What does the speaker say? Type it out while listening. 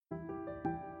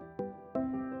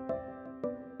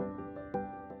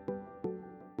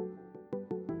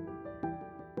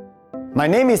My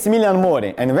name is Emilian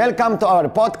Mori and welcome to our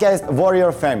podcast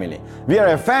Warrior Family. We are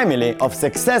a family of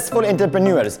successful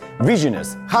entrepreneurs,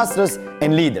 visionaries, hustlers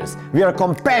and leaders. We are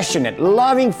compassionate,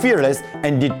 loving, fearless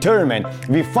and determined.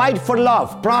 We fight for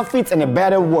love, profits and a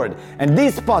better world. And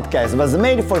this podcast was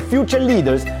made for future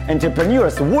leaders,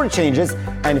 entrepreneurs, world changers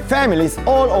and families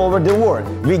all over the world.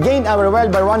 We gained our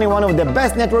wealth by running one of the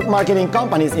best network marketing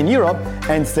companies in Europe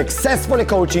and successfully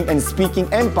coaching and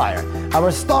speaking empire. Our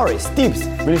stories, tips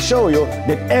will show you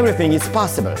that everything is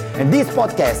possible. And this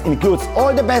podcast includes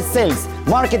all the best sales,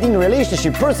 marketing,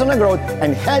 relationship, personal growth,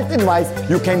 and health advice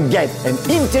you can get and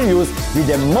interviews with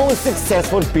the most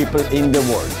successful people in the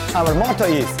world. Our motto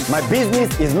is, my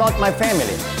business is not my family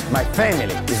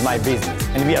is my business.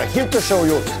 And we are here to show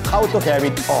you how to have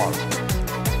it all.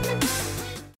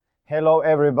 Hello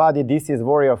everybody, this is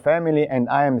Warrior Family and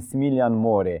I am Emilian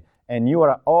Mori. And you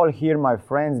are all here, my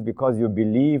friends, because you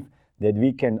believe that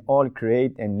we can all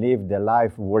create and live the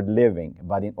life worth living.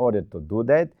 But in order to do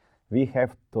that, we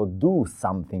have to do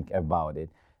something about it.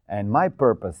 And my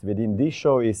purpose within this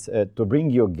show is to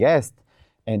bring you guests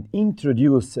and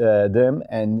introduce them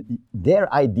and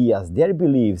their ideas, their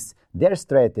beliefs, their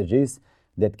strategies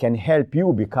that can help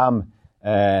you become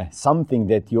something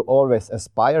that you always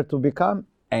aspire to become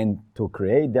and to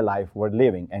create the life worth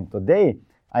living. And today,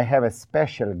 I have a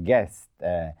special guest.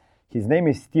 His name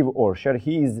is Steve Olsher.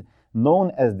 He is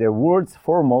known as the world's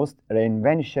foremost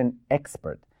reinvention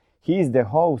expert. He is the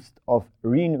host of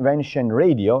Reinvention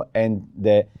Radio and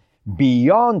the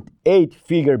Beyond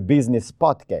 8-Figure Business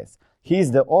podcast. He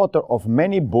is the author of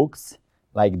many books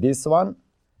like this one,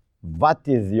 What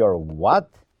is Your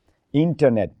What?,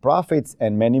 Internet Profits,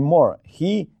 and many more.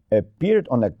 He appeared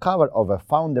on the cover of a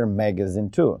Founder magazine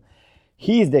too.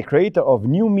 He is the creator of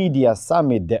New Media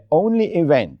Summit, the only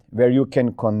event where you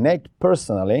can connect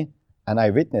personally, and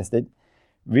I witnessed it,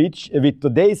 with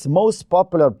today's most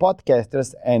popular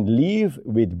podcasters and leave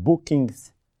with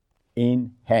bookings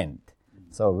in hand.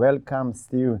 So welcome,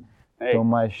 Steve, to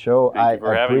my show. Thank you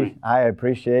for having me. I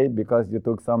appreciate because you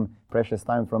took some precious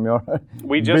time from your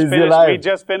We just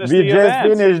finished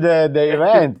the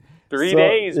event. 3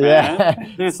 days,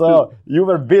 man. Yeah. So you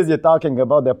were busy talking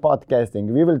about the podcasting.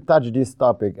 We will touch this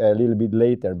topic a little bit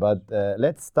later, but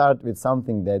let's start with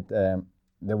something that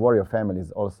the Warrior Family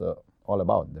is also all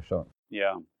about, the show.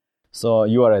 Yeah. So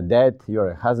you are a dad,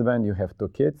 you're a husband, you have 2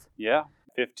 kids. Yeah,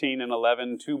 15 and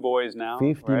 11, 2 boys now.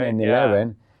 15 right? and 11.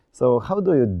 Yeah. So how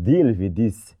do you deal with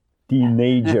these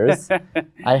teenagers?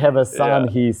 I have a son,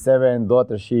 he's 7,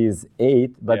 daughter, she's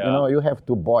 8, but you know, you have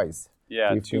 2 boys.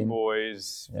 Yeah, 15. 2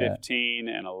 boys, 15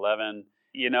 and 11.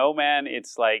 You know, man,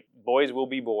 it's like boys will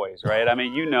be boys, right? I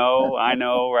mean, you know, I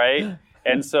know, right?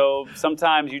 And so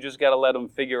sometimes you just got to let them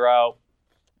figure out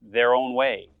their own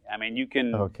way. I mean, you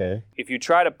can, if you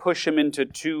try to push them into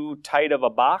too tight of a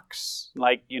box,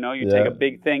 like, you know, you take a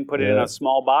big thing, put it in a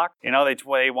small box, you know,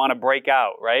 they want to break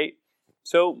out, right?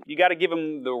 So you got to give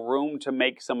them the room to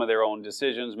make some of their own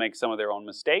decisions, make some of their own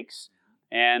mistakes.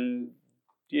 And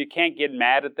you can't get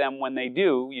mad at them when they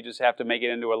do. You just have to make it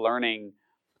into a learning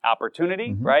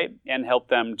opportunity, right? And help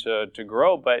them to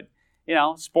grow. But, you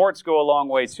know, sports go a long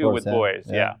way too with boys.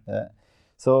 Yeah.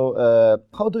 So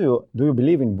how do you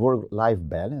believe in work-life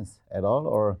balance at all,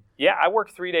 or? Yeah, I work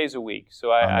 3 days a week.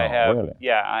 So I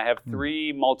have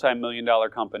 3 multi-million-dollar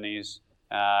companies.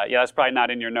 That's probably not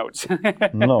in your notes.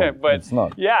 No, but it's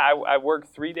not. Yeah, I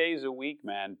work 3 days a week,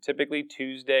 man. Typically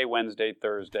Tuesday, Wednesday,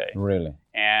 Thursday. Really?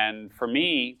 And for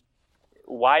me,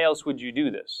 why else would you do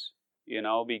this? You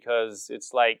know, because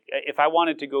it's like, if I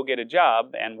wanted to go get a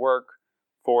job and work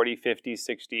 40, 50,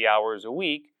 60 hours a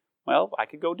week, well, I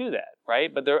could go do that,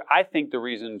 right? But I think the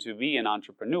reason to be an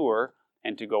entrepreneur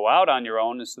and to go out on your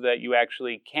own is so that you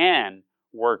actually can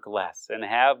work less and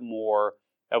have more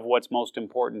of what's most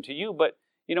important to you. But,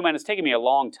 you know, man, it's taken me a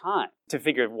long time to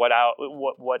figure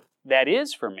what that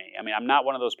is for me. I mean, I'm not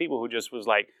one of those people who just was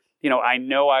like, you know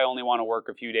I only want to work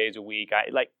a few days a week.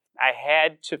 I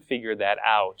had to figure that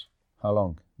out. How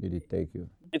long did it take you?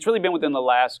 It's really been within the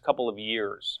last couple of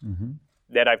years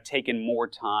that I've taken more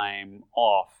time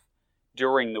off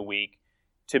during the week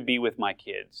to be with my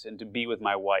kids and to be with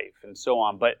my wife and so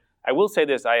on. But I will say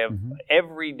this, I have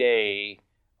every day,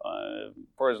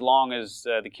 for as long as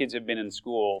the kids have been in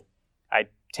school, I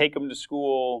take them to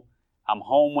school, I'm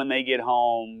home when they get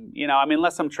home, you know, I mean,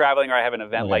 unless I'm traveling or I have an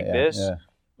event this,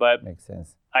 but makes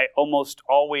sense. I almost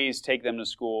always take them to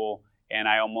school and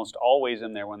I almost always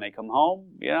am there when they come home,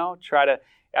 you know,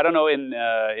 I don't know, in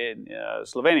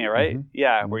Slovenia, right?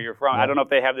 Yeah, where you're from. I don't know if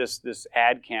they have this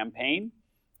ad campaign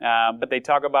But they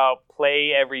talk about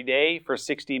play every day for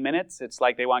 60 minutes. It's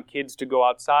like they want kids to go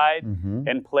outside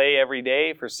and play every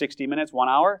day for 60 minutes, 1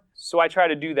 hour. So I try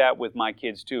to do that with my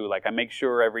kids too. Like I make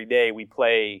sure every day we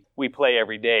play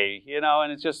every day,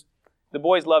 and it's just, the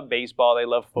boys love baseball, they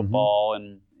love football,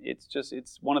 and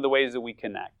it's one of the ways that we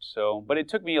connect. So, but it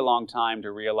took me a long time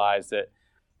to realize that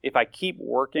if I keep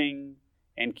working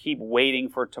and keep waiting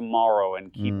for tomorrow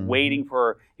and keep waiting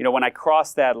for, when I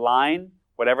cross that line,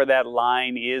 whatever that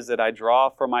line is that I draw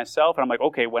for myself, and I'm like,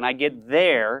 okay, when I get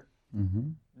there,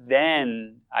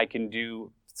 then I can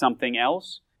do something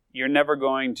else. You're never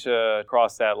going to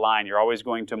cross that line. You're always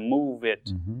going to move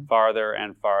it farther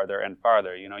and farther and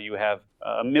farther. You have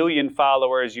 1 million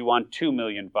followers, you want 2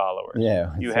 million followers.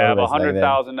 Yeah. You have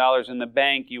 $100,000 in the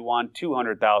bank, you want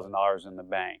 $200,000 in the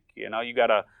bank. You got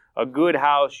a good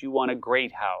house, you want a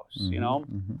great house.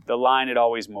 The line, it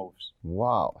always moves.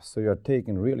 Wow. So you're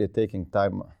really taking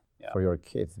time for your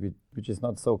kids, which is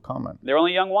not so common. They're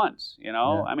only young ones,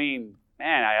 I mean,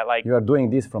 man, You are doing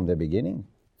this from the beginning?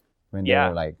 When they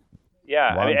were like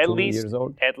 1, 2 years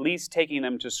old? At least taking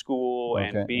them to school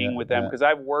and being with them, because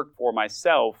I've worked for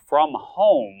myself from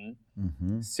home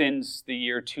since the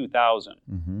year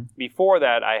 2000. Before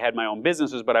that, I had my own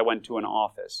businesses, but I went to an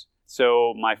office.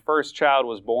 So my first child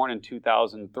was born in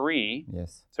 2003.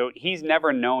 Yes. So he's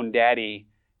never known Daddy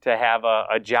to have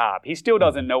a job. He still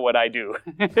doesn't know what I do.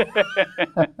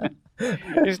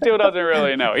 He still doesn't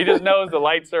really know. He just knows the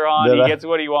lights are on. He gets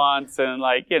what he wants,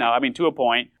 and to a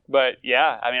point. But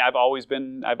yeah, I've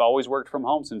always worked from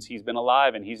home since he's been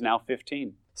alive, and he's now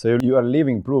 15. So you are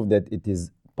living proof that it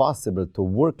is possible to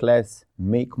work less,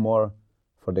 make more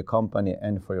for the company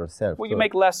and for yourself. Well, you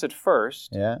make less at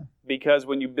first, because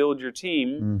when you build your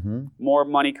team, more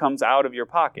money comes out of your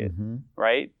pocket,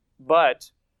 right?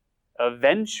 But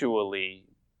eventually,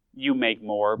 you make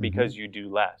more because you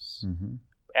do less.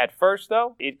 At first,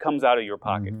 though, it comes out of your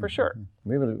pocket for sure.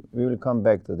 We will come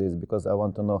back to this because I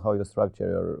want to know how you structure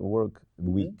your work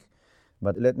week.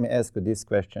 But let me ask you this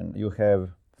question. You have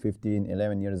 15,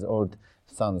 11 years old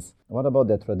sons. What about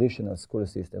the traditional school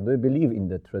system? Do you believe in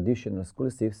the traditional school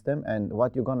system, and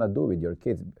what you're gonna do with your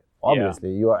kids?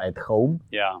 Obviously, you are at home.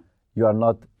 Yeah. You are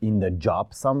not in the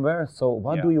job somewhere. So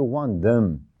what do you want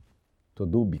them to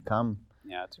do, become?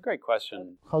 Yeah, it's a great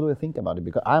question. How do you think about it?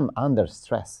 Because I'm under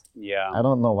stress. Yeah. I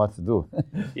don't know what to do.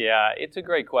 Yeah, it's a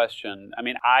great question.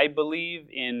 I believe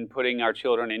in putting our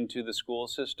children into the school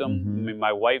system.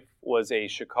 My wife was a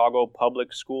Chicago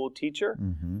public school teacher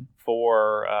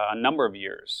for a number of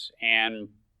years. And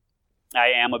I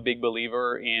am a big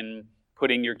believer in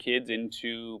putting your kids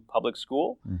into public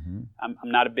school. I'm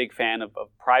not a big fan of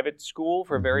private school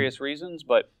for various reasons,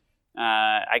 but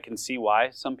I can see why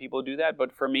some people do that.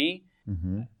 But for me,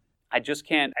 I just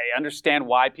can't. I understand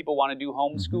why people want to do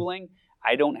homeschooling.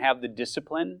 I don't have the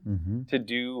discipline to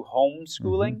do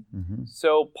homeschooling.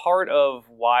 So part of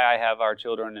why I have our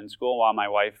children in school, why my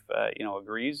wife,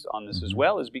 agrees on this as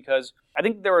well, is because I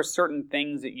think there are certain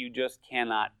things that you just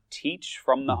cannot teach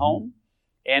from the home,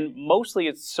 and mostly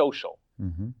it's social.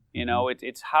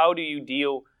 It's how do you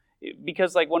deal?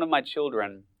 Because like one of my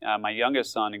children, my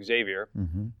youngest son Xavier.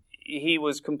 He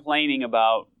was complaining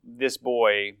about this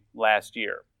boy last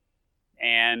year,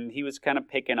 and he was kind of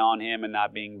picking on him and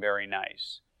not being very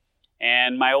nice.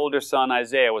 And my older son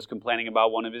Isaiah was complaining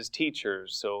about one of his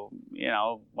teachers. So,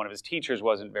 one of his teachers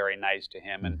wasn't very nice to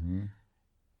him.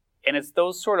 And it's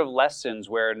those sort of lessons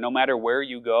where no matter where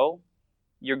you go,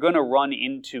 you're going to run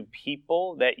into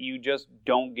people that you just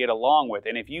don't get along with.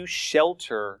 And if you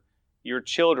shelter your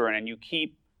children and you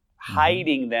keep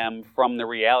hiding them from the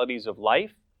realities of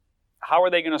life, how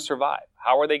are they going to survive?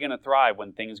 How are they going to thrive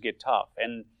when things get tough?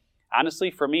 And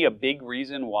honestly, for me, a big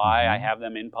reason why I have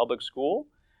them in public school,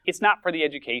 it's not for the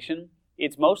education.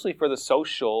 It's mostly for the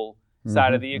social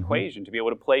side of the equation, to be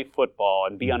able to play football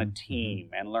and be on a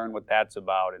team and learn what that's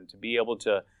about, and to be able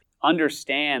to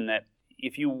understand that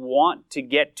if you want to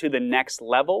get to the next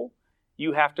level,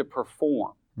 you have to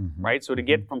perform, right? So to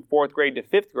get from 4th grade to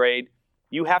 5th grade,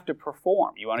 you have to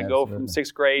perform. You want to go from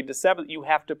 6th grade to 7th, you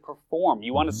have to perform.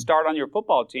 You want to start on your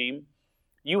football team,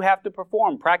 you have to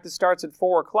perform. Practice starts at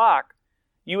 4 o'clock.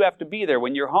 You have to be there.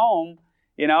 When you're home,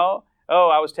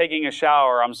 I was taking a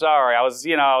shower. I'm sorry. I was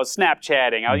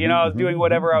Snapchatting. I was doing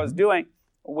whatever I was doing.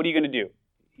 What are you going to do?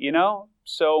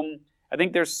 So I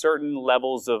think there's certain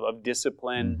levels of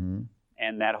discipline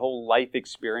and that whole life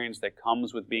experience that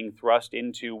comes with being thrust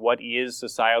into what is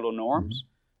societal norms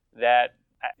that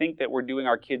I think that we're doing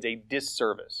our kids a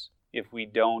disservice if we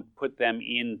don't put them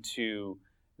into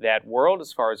that world.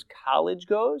 As far as college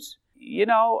goes,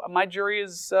 my jury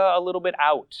is a little bit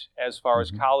out as far as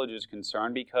college is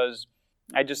concerned, because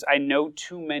I know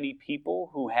too many people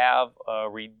who have a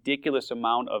ridiculous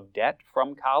amount of debt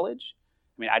from college.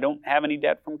 I mean, I don't have any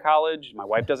debt from college. My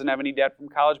wife doesn't have any debt from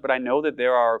college, but I know that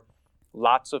there are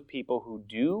lots of people who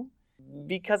do,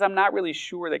 because I'm not really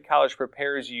sure that college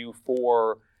prepares you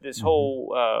for this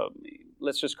whole,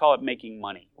 let's just call it making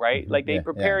money, right? Like they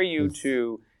prepare you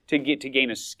to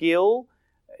gain a skill,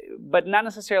 but not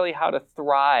necessarily how to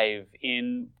thrive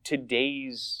in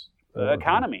today's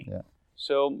economy. Yeah.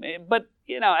 So, but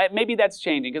maybe that's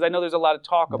changing, because I know there's a lot of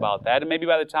talk about that, and maybe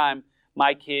by the time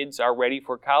my kids are ready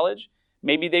for college,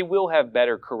 maybe they will have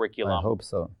better curriculum. I hope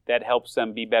so. That helps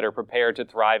them be better prepared to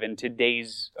thrive in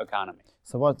today's economy.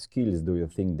 So what skills do you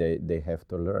think they have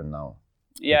to learn now?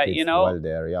 Yeah, while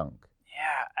they are young.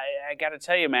 Yeah, I got to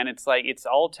tell you, man, it's like it's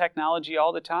all technology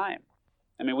all the time.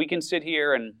 I mean, we can sit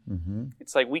here and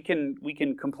it's like we can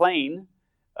complain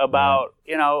about,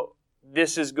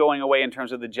 this is going away in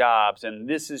terms of the jobs, and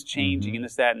this is changing, and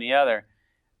this, that, and the other.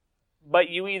 But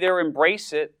you either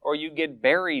embrace it or you get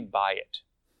buried by it.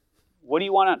 What do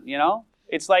you want to,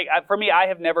 It's like, for me, I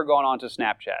have never gone on to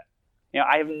Snapchat.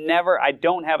 I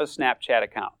don't have a Snapchat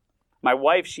account. My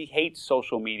wife, she hates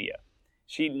social media.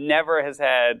 She never has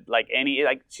had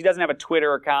she doesn't have a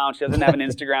Twitter account. She doesn't have an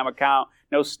Instagram account,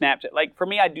 no Snapchat. Like, for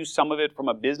me, I do some of it from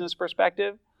a business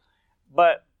perspective,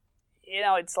 but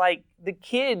it's like the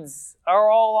kids are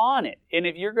all on it. And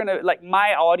if you're going to,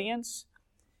 my audience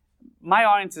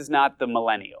is not the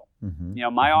millennial.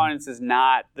 My audience is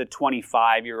not the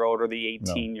 25-year-old or the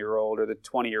 18-year-old or the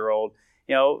 20-year-old.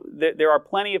 There are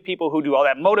plenty of people who do all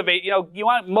that. Motivate. You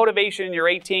want motivation and you're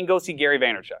 18, go see Gary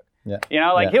Vaynerchuk. Yeah.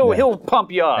 He'll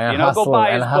pump you up. Go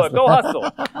buy his book. Go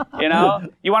hustle.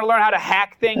 You want to learn how to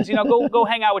hack things. Go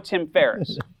hang out with Tim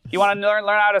Ferriss. You want to learn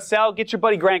how to sell? Get your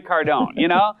buddy Grant Cardone.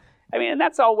 I mean, and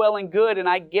that's all well and good, and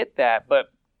I get that.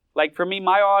 But for me,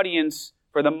 my audience,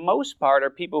 for the most part, are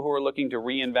people who are looking to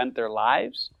reinvent their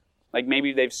lives. Like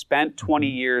maybe they've spent 20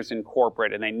 years in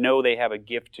corporate and they know they have a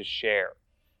gift to share.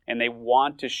 And they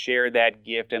want to share that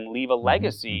gift and leave a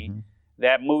legacy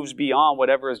that moves beyond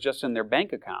whatever is just in their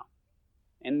bank account.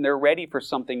 And they're ready for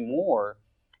something more.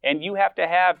 And you have to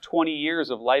have 20 years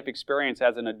of life experience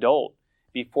as an adult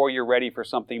before you're ready for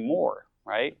something more,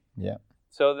 right? Yeah.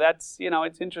 So that's,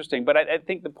 it's interesting. But I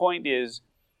think the point is,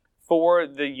 for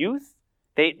the youth,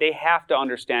 they have to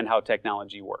understand how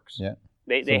technology works. Yeah.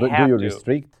 They do have you to.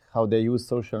 Restrict how they use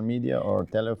social media or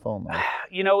telephone?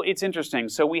 Or? It's interesting.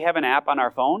 So we have an app on our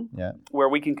phone where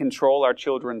we can control our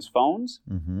children's phones.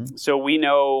 So we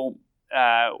know,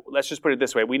 let's just put it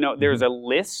this way. We know there's a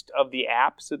list of the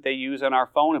apps that they use on our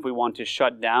phone. If we want to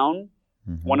shut down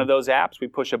one of those apps, we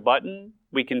push a button.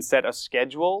 We can set a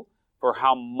schedule for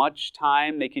how much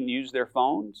time they can use their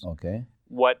phones. Okay.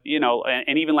 What,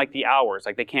 and even the hours,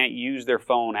 they can't use their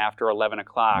phone after 11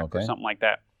 o'clock or something like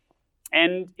that.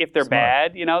 And if they're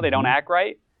bad, they don't act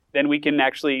right, then we can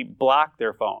actually block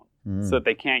their phone so that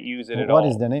they can't use it at all. What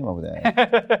is the name of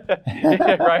that?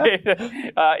 Right?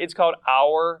 It's called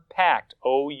Our Pact,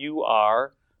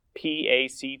 OURPACT.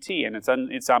 And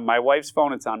it's on my wife's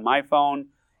phone, it's on my phone,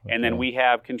 and then we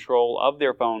have control of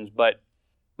their phones. But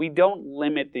we don't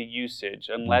limit the usage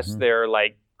unless they're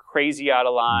crazy out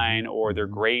of line or their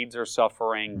grades are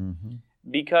suffering,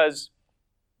 because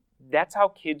that's how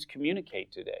kids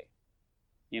communicate today.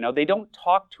 They don't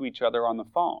talk to each other on the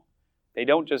phone. They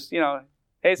don't just, hey,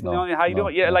 Smiljan, how you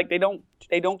doing? Yeah, they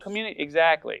don't communicate.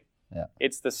 Exactly. Yeah.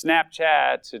 It's the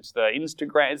Snapchats, it's the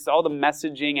Instagram, it's all the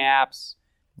messaging apps.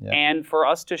 Yeah. And for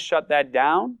us to shut that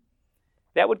down,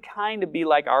 that would kind of be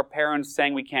like our parents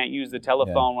saying we can't use the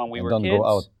telephone when we were kids. Don't go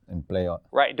out and play.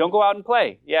 Right. Don't go out and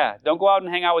play. Yeah. Don't go out and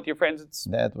hang out with your friends. It's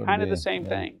kind of the same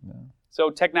thing. Yeah. So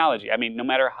technology, no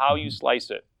matter how you slice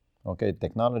it. Okay.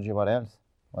 Technology, what else?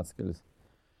 What skills?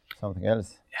 Something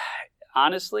else?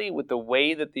 Honestly, with the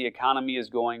way that the economy is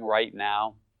going right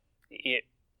now, if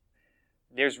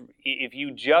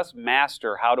you just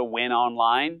master how to win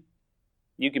online,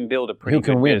 you can build a pretty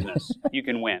good business. You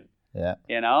can win. Yeah.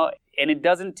 And it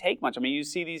doesn't take much. You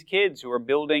see these kids who are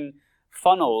building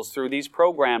funnels through these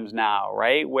programs now,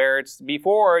 right? Where it's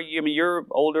before, you're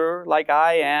older like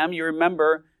I am. You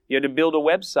remember you had to build a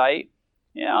website.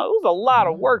 It was a lot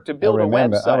of work to build a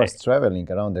website. I was traveling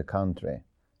around the country,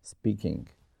 speaking.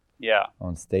 Yeah.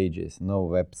 On stages. No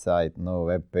website, no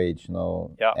web page,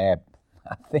 no app.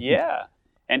 Nothing. Yeah.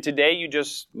 And today you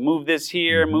just move this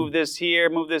here, move this here,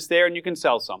 move this there, and you can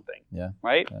sell something. Yeah.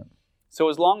 Right? Yeah. So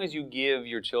as long as you give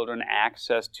your children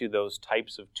access to those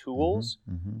types of tools,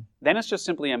 then it's just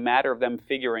simply a matter of them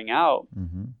figuring out,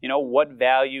 what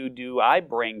value do I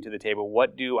bring to the table?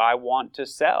 What do I want to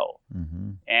sell?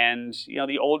 And,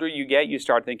 the older you get, you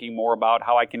start thinking more about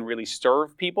how I can really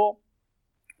serve people.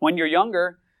 When you're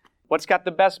younger, what's got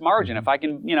the best margin? If I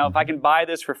can, if I can buy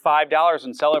this for $5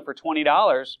 and sell it for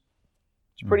 $20, it's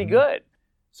pretty good.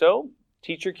 So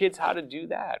teach your kids how to do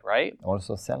that, right?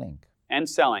 Also selling. And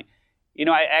selling.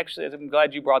 I'm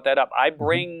glad you brought that up.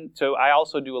 So I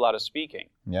also do a lot of speaking.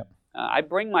 Yep. I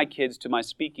bring my kids to my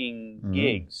speaking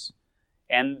gigs,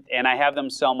 and I have them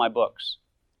sell my books.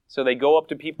 So they go up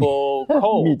to people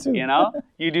cold. Me too.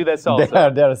 You do this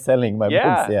also. They're selling my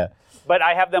books, yeah. But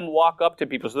I have them walk up to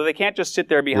people, so they can't just sit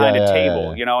there behind a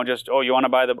table, and just, you want to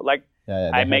buy the book?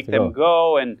 I make them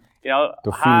go and,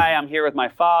 hi, I'm here with my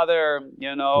father,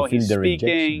 he's speaking.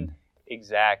 Rejection.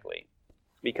 Exactly.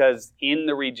 Because in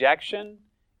the rejection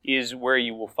is where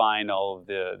you will find all of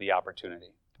the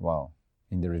opportunity. Wow.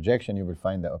 In the rejection, you will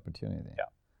find the opportunity. Yeah.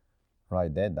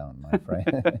 Write that down, my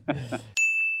friend.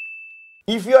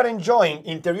 If you are enjoying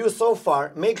interviews so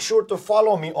far, make sure to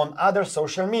follow me on other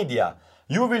social media.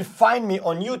 You will find me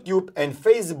on YouTube and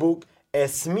Facebook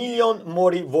as Smiljan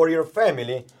Mori Warrior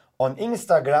Family, on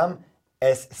Instagram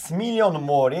as Smiljan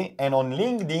Mori, and on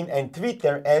LinkedIn and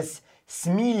Twitter as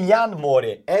Smiljan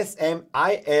Mori,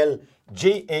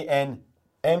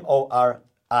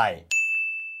 SMILJANMORI.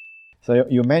 So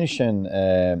you mentioned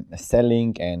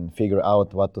selling and figure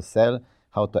out what to sell,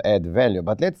 how to add value.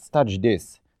 But let's touch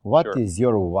this. What is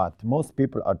your what? Most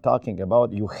people are talking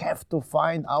about you have to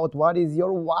find out what is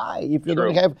your why. If you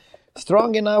don't have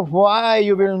strong enough why,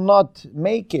 you will not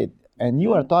make it. And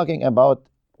you are talking about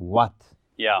what?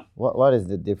 Yeah. What is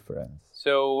the difference?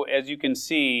 So as you can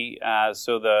see,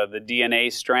 the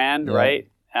DNA strand, right?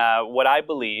 What I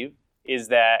believe is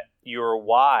that your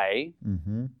why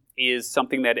is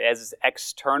something that is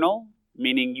external,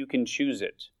 meaning you can choose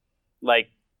it.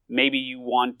 Like maybe you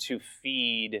want to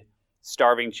feed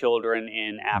starving children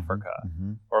in Africa,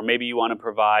 or maybe you want to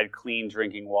provide clean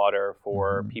drinking water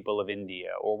for people of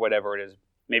India, or whatever it is.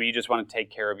 Maybe you just want to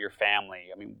take care of your family.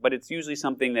 But it's usually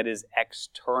something that is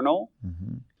external,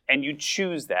 and you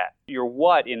choose that. Your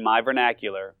what, in my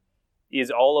vernacular,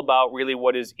 is all about really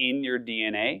what is in your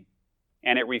DNA,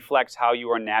 and it reflects how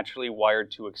you are naturally wired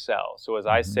to excel. So as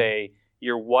I say,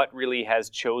 your what really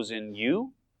has chosen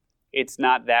you. It's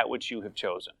not that which you have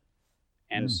chosen.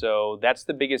 And so that's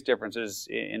the biggest difference is,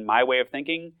 in my way of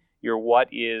thinking, your what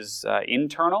is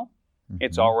internal.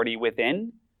 It's already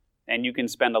within. And you can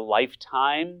spend a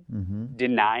lifetime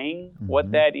denying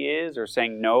what that is or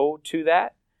saying no to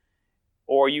that.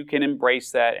 Or you can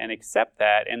embrace that and accept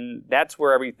that. And that's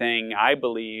where everything, I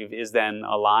believe, is then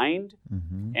aligned.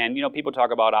 And, people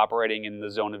talk about operating in the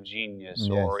zone of genius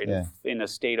or in a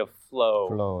state of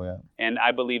flow. And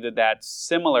I believe that that's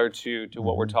similar to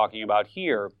what we're talking about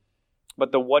here.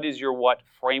 But the what is your what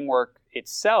framework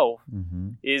itself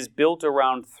is built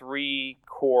around three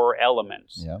core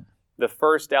elements. The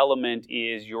first element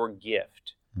is your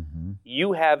gift.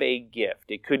 You have a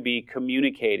gift. It could be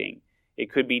communicating.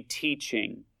 It could be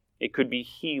teaching. It could be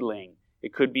healing.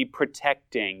 It could be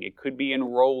protecting. It could be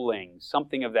enrolling,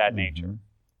 something of that nature.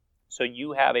 So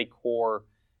you have a core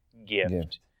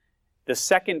gift. The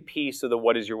second piece of the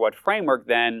what is your what framework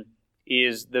then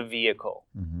is the vehicle.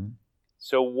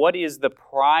 So what is the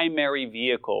primary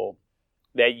vehicle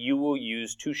that you will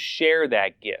use to share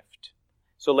that gift?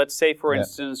 So let's say, for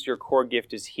instance, your core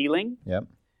gift is healing.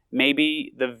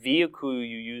 Maybe the vehicle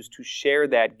you use to share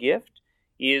that gift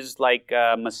is like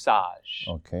a massage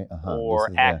or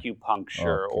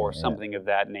acupuncture or something of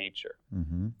that nature.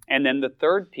 And then the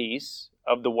third piece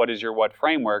of the what is your what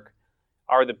framework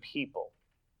are the people.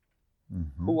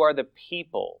 Who are the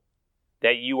people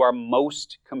that you are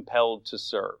most compelled to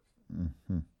serve?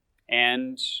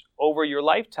 And over your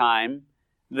lifetime,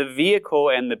 the vehicle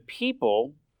and the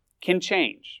people can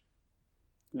change.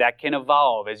 That can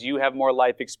evolve as you have more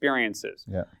life experiences.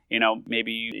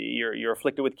 Maybe you're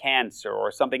afflicted with cancer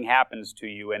or something happens to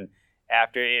you, and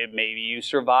after it, maybe you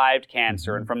survived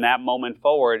cancer, and from that moment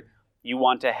forward, you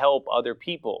want to help other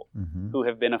people who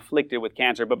have been afflicted with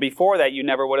cancer. But before that, you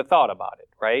never would have thought about it,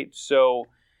 right? So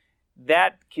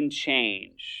that can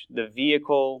change the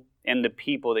vehicle and the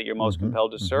people that you're most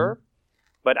compelled to serve.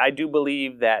 But I do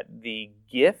believe that the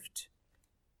gift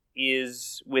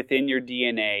is within your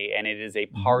DNA, and it is a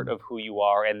part of who you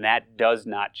are, and that does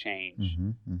not change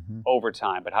over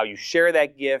time. But how you share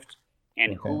that gift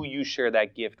and who you share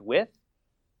that gift with,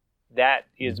 that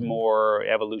is more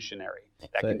evolutionary.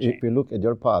 That can change. If you look at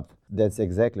your path, that's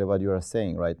exactly what you are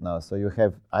saying right now. So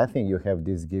I think you have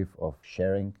this gift of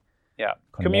sharing.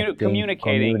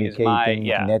 Communicating is my,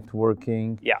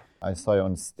 networking. I saw you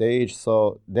on stage,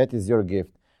 so that is your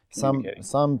gift. communicating.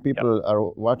 Some people are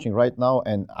watching right now,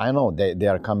 and I know they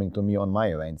are coming to me on my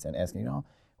events and asking,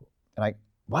 like,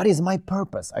 what is my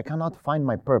purpose? I cannot find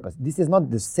my purpose. This is not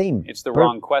the same. It's the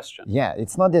wrong question. Yeah,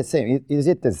 it's not the same. Is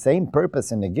it the same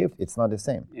purpose in the gift? It's not the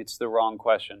same. It's the wrong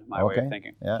question, my way of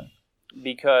thinking. Yeah.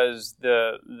 Because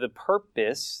the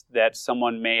purpose that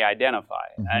someone may identify,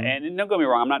 and don't get me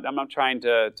wrong, I'm not trying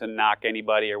to knock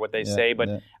anybody or what they say,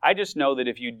 but I just know that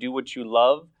if you do what you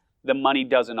love, the money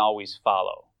doesn't always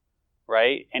follow,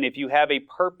 right? And if you have a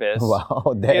purpose,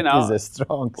 wow, that is a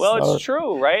strong. Well, it's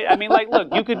true, right? I mean, like,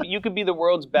 look, you could be the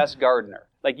world's best gardener.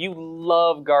 Like, you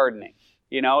love gardening.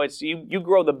 It's you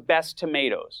grow the best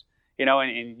tomatoes.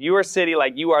 In your city,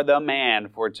 like, you are the man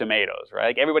for tomatoes, right?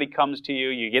 Like, everybody comes to you,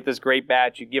 you get this great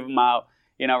batch, you give them out,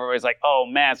 everybody's like, oh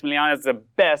man, Smiljan is the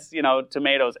best,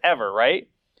 tomatoes ever, right?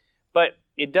 But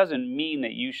it doesn't mean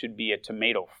that you should be a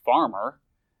tomato farmer,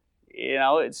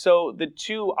 So the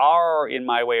two are, in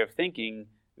my way of thinking,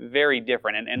 very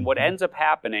different. And what ends up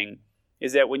happening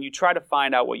is that when you try to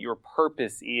find out what your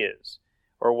purpose is,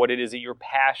 or what it is that you're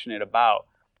passionate about,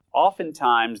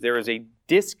 oftentimes there is a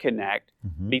disconnect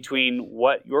between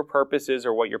what your purpose is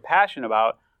or what you're passionate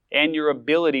about and your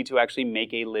ability to actually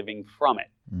make a living from it.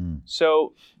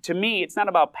 So to me, it's not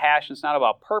about passion, it's not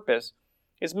about purpose.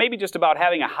 It's maybe just about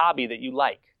having a hobby that you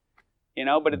like,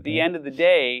 but at the end of the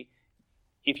day,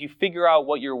 if you figure out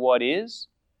what your what is,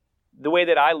 the way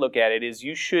that I look at it is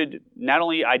you should not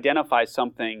only identify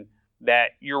something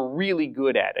that you're really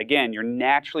good at. Again, you're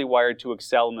naturally wired to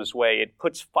excel in this way. It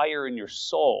puts fire in your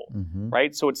soul,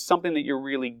 right? So it's something that you're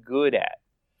really good at.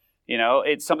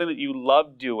 It's something that you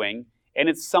love doing, and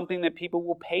it's something that people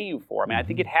will pay you for. I mean, I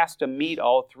think it has to meet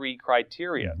all three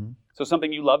criteria. So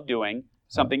something you love doing,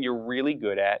 something you're really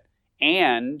good at,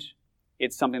 and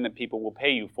it's something that people will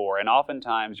pay you for. And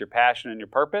oftentimes your passion and your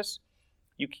purpose,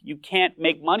 you can't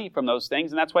make money from those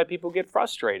things, and that's why people get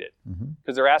frustrated,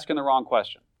 because they're asking the wrong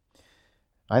question.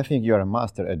 I think you're a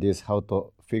master at this, how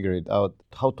to figure it out,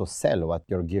 how to sell what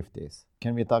your gift is.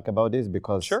 Can we talk about this?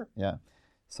 Because sure. Yeah.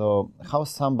 So how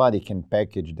somebody can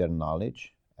package their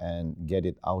knowledge and get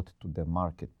it out to the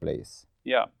marketplace.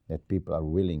 Yeah. That people are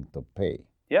willing to pay.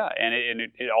 Yeah, and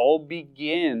it all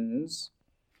begins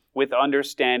with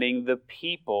understanding the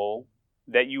people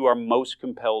that you are most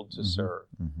compelled to serve.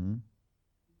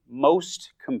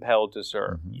 Most compelled to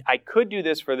serve. I could do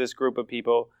this for this group of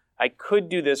people. I could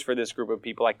do this for this group of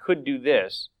people. I could do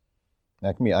this.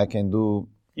 Like me, I can do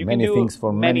many things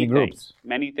for many groups.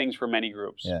 Many things for many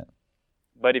groups. Yeah.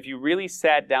 But if you really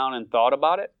sat down and thought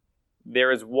about it,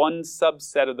 there is one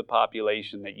subset of the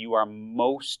population that you are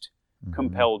most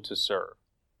compelled to serve.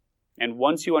 And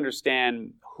once you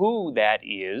understand who that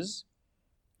is,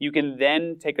 you can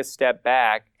then take a step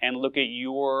back and look at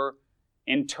your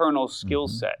internal skill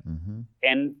set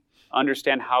and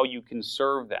understand how you can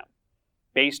serve them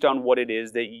based on what it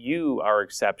is that you are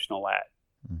exceptional at.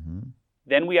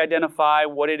 Then we identify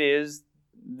what it is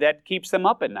that keeps them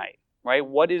up at night, right?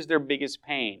 What is their biggest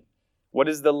pain? What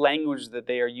is the language that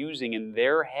they are using in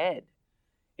their head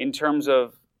in terms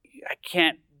of, I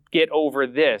can't get over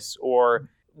this, or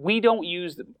we don't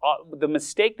use the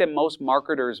mistake that most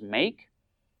marketers make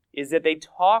is that they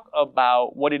talk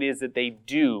about what it is that they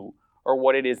do or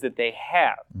what it is that they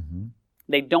have.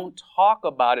 They don't talk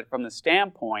about it from the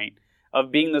standpoint of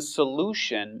being the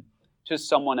solution to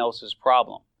someone else's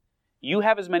problem. You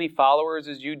have as many followers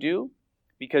as you do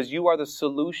because you are the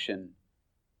solution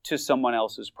to someone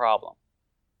else's problem.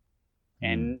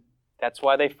 And that's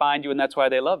why they find you and that's why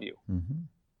they love you.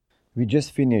 We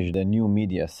just finished the New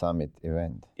Media Summit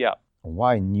event. Yeah.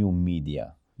 Why New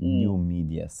Media? New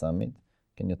Media Summit.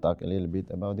 Can you talk a little bit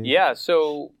about it? Yeah,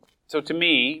 so to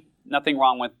me, nothing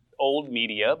wrong with old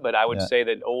media, but I would say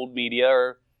that old media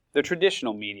are the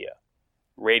traditional media.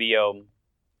 Radio,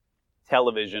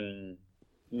 television,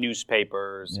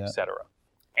 newspapers, etc.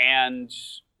 And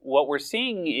what we're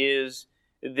seeing is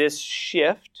this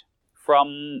shift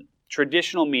from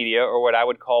traditional media, or what I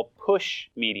would call push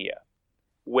media,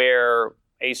 where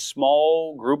a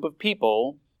small group of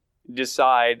people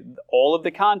decide all of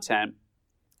the content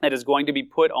that is going to be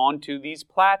put onto these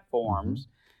platforms,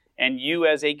 and you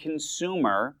as a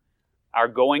consumer are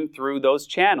going through those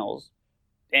channels.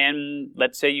 And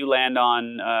let's say you land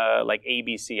on like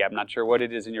ABC. I'm not sure what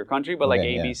it is in your country, but like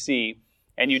ABC.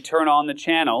 And you turn on the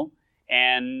channel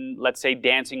and let's say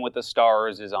Dancing with the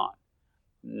Stars is on.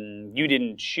 You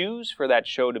didn't choose for that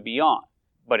show to be on,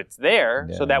 but it's there.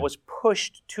 So that was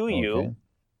pushed to you.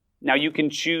 Now you can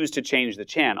choose to change the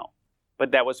channel,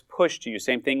 but that was pushed to you.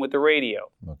 Same thing with the radio.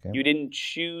 You didn't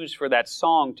choose for that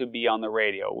song to be on the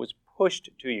radio. It was pushed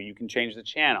to you. You can change the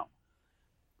channel.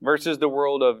 Versus the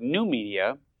world of new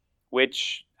media,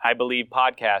 which I believe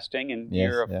podcasting, and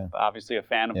you're obviously a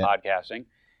fan of podcasting.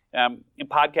 And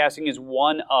podcasting is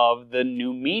one of the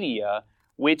new media,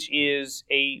 which is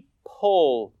a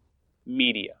pull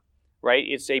media, right?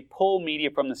 It's a pull media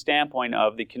from the standpoint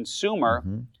of the consumer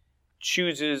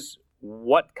chooses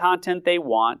what content they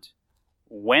want,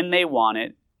 when they want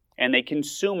it, and they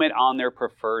consume it on their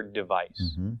preferred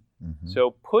device.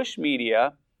 So push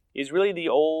media is really the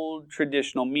old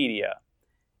traditional media,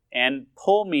 and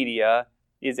pull media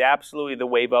is absolutely the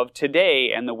wave of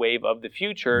today and the wave of the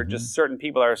future. Just certain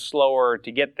people are slower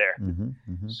to get there.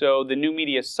 So the New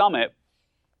Media Summit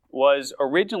was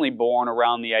originally born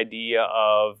around the idea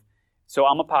of, so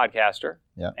I'm a podcaster,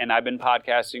 and I've been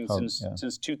podcasting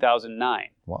since 2009.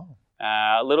 Wow.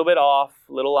 A little bit off,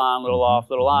 little on, little off,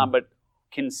 little on, but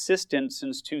consistent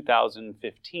since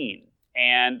 2015.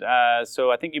 And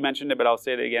so I think you mentioned it, but I'll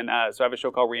say it again. So I have a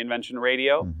show called Reinvention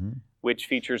Radio, which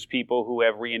features people who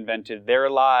have reinvented their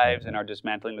lives and are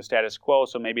dismantling the status quo.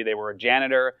 So maybe they were a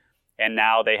janitor, and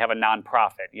now they have a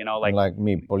nonprofit, like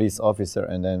me, police officer,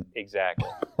 and then exactly,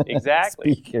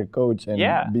 speaker, coach,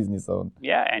 and business owner.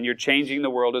 Yeah, and you're changing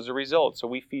the world as a result. So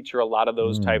we feature a lot of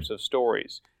those types of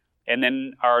stories. And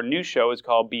then our new show is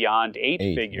called Beyond Eight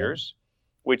Figures,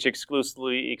 which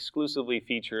exclusively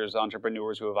features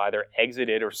entrepreneurs who have either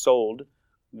exited or sold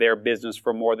their business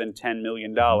for more than $10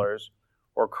 million,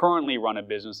 or currently run a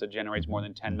business that generates more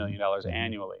than $10 million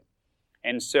annually.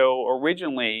 And so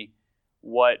originally,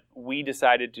 what we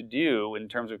decided to do in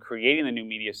terms of creating the New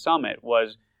Media Summit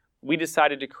was we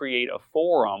decided to create a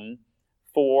forum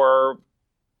for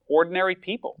ordinary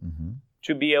people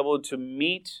to be able to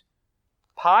meet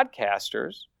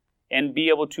podcasters and be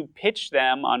able to pitch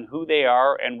them on who they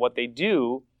are and what they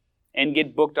do and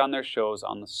get booked on their shows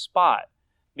on the spot.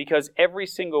 Because every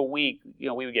single week,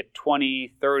 we would get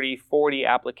 20, 30, 40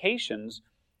 applications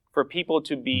for people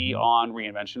to be on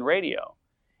Reinvention Radio.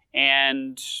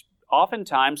 And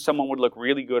oftentimes, someone would look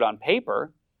really good on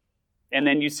paper, and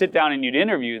then you sit down and you'd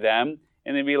interview them,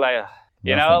 and they'd be like,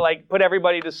 like put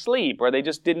everybody to sleep, or they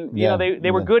just didn't,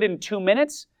 they were good in 2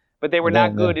 minutes, but they were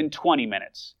not good in 20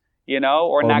 minutes,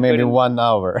 or not maybe good in 1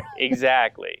 hour.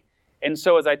 Exactly. And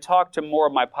so as I talked to more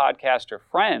of my podcaster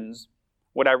friends,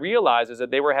 what I realized is that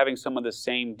they were having some of the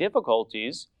same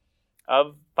difficulties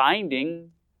of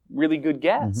finding really good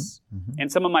guests. And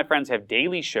some of my friends have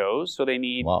daily shows, so they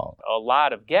need a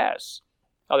lot of guests.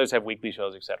 Others have weekly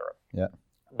shows, etc. Yeah.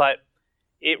 But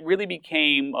it really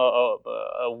became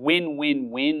a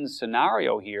win-win-win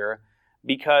scenario here,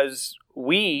 because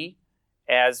we,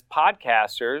 as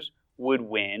podcasters, would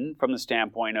win from the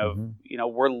standpoint of,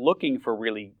 we're looking for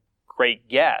really great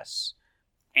guests.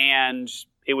 And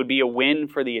it would be a win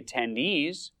for the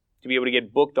attendees to be able to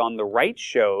get booked on the right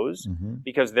shows,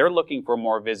 because they're looking for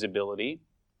more visibility,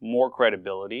 more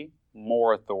credibility,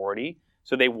 more authority.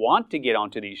 So they want to get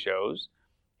onto these shows.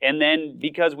 And then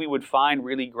because we would find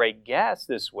really great guests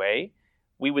this way,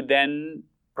 we would then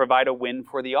provide a win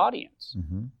for the audience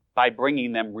by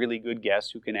bringing them really good guests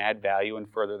who can add value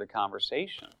and further the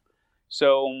conversation.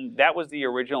 So that was the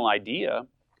original idea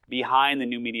behind the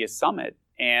New Media Summit.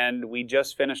 And we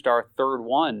just finished our third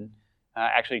one,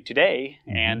 actually today,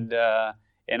 and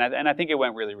I think it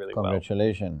went really, really well.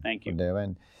 Congratulations. Thank you. For the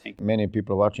event. Thank you. Many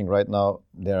people watching right now,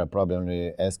 they are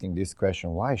probably asking this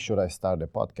question: why should I start a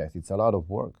podcast? It's a lot of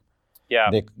work. Yeah.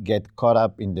 They get caught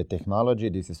up in the technology.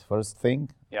 This is first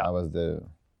thing. Yeah. I was the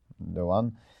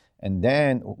one, and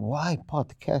then why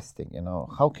podcasting?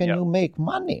 How can you make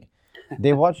money?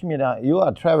 They watch me now. You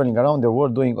are traveling around the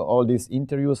world doing all these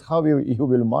interviews. How will you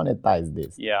monetize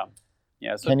this? Yeah.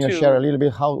 So can you share a little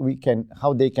bit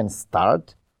how they can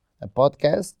start a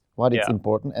podcast, what is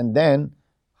important, and then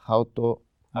how to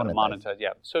monetize?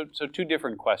 Yeah. So two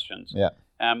different questions. Yeah.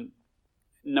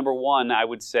 Number one, I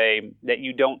would say that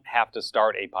you don't have to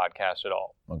start a podcast at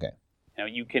all. Okay.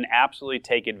 You can absolutely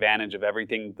take advantage of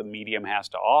everything the medium has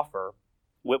to offer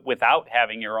without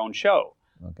having your own show.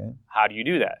 Okay. How do you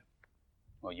do that?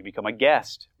 Well, you become a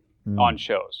guest on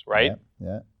shows, right?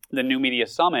 Yeah. The New Media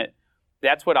Summit,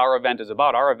 that's what our event is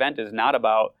about. Our event is not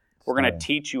about, we're going to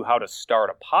teach you how to start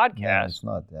a podcast. No, it's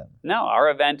not that. No, our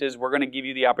event is we're going to give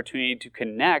you the opportunity to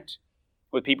connect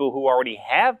with people who already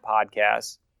have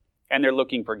podcasts and they're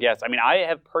looking for guests. I mean, I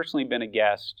have personally been a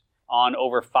guest on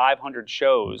over 500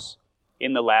 shows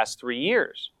in the last 3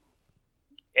 years.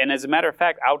 And as a matter of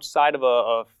fact, outside of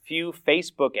a few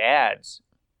Facebook ads,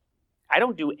 I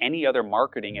don't do any other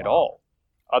marketing at all,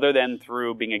 other than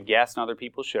through being a guest on other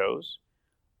people's shows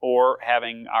or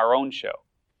having our own show.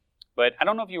 But I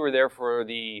don't know if you were there for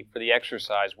the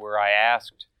exercise where I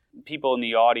asked people in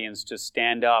the audience to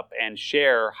stand up and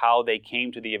share how they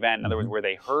came to the event. In other words, where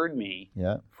they heard me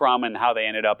from and how they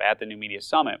ended up at the New Media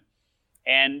Summit.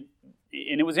 And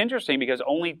it was interesting because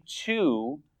only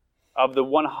 2 of the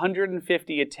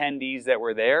 150 attendees that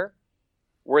were there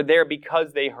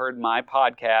because they heard my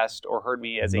podcast or heard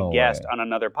me as a guest on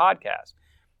another podcast.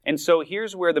 And so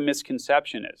here's where the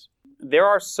misconception is. There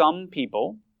are some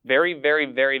people, very, very,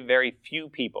 very, very few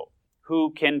people,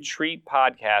 who can treat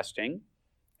podcasting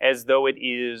as though it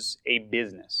is a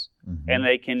business and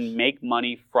they can make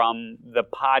money from the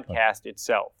podcast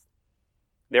itself.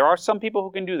 There are some people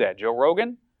who can do that. Joe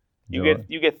Rogan, you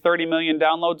get 30 million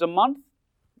downloads a month.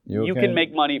 You can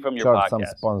make money from your podcast. Some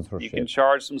sponsorship. You can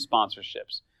charge some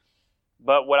sponsorships.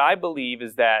 But what I believe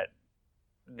is that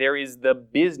there is the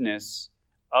business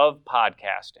of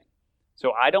podcasting.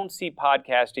 So I don't see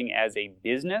podcasting as a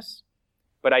business,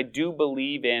 but I do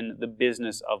believe in the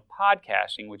business of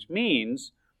podcasting, which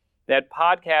means that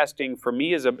podcasting for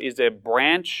me is a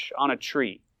branch on a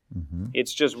tree.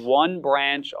 It's just one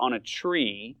branch on a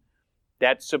tree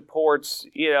that supports,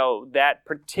 that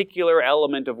particular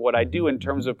element of what I do in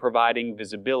terms of providing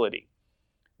visibility.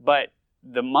 But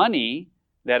the money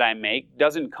that I make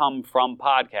doesn't come from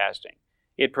podcasting.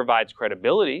 It provides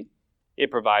credibility.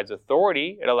 It provides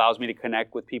authority. It allows me to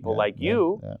connect with people like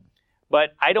you.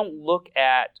 But I don't look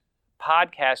at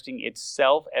podcasting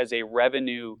itself as a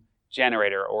revenue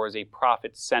generator or as a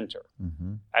profit center.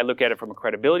 I look at it from a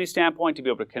credibility standpoint, to be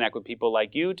able to connect with people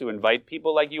like you, to invite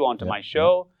people like you onto my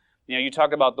show. You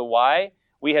talked about the why.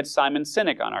 We had Simon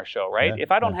Sinek on our show, right? If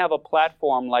I don't have a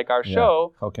platform like our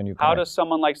show, how does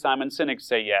someone like Simon Sinek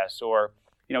say yes? Or,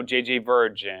 J.J.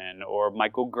 Virgin or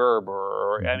Michael Gerber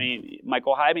or,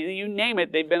 Michael Hyde. You name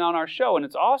it, they've been on our show, and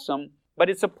it's awesome. But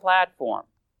it's a platform,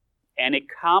 and it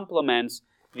complements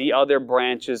the other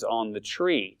branches on the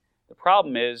tree. The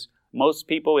problem is most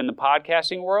people in the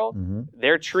podcasting world,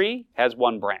 their tree has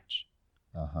one branch.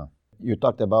 You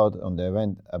talked about on the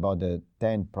event about the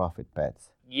 10 profit paths.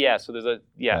 Yeah, so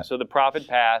there's so the profit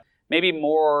path, maybe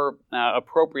more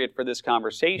appropriate for this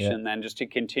conversation than just to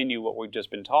continue what we've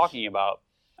just been talking about,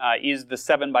 is the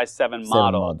 7x7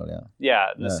 model.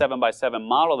 The 7x7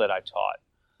 model that I taught,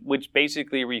 which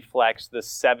basically reflects the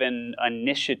 7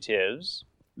 initiatives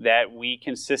that we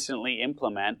consistently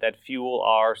implement that fuel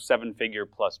our 7-figure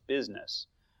plus business.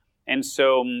 And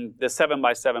so the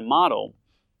 7x7 model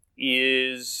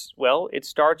is, it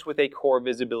starts with a core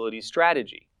visibility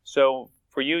strategy. So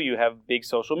for you, you have big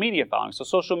social media following. So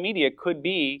social media could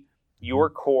be your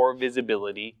core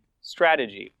visibility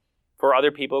strategy. For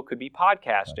other people, it could be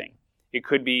podcasting. It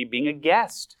could be being a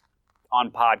guest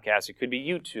on podcasts. It could be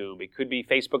YouTube. It could be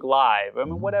Facebook Live.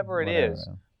 Whatever it is.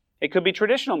 It could be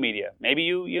traditional media. Maybe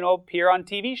you appear on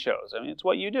TV shows. It's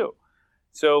what you do.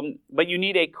 So, but you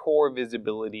need a core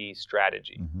visibility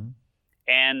strategy.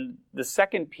 And the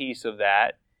second piece of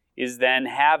that is then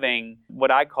having what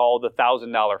I call the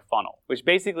 $1,000 funnel, which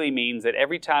basically means that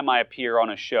every time I appear on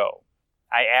a show,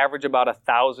 I average about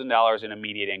 $1,000 in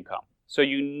immediate income. So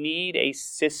you need a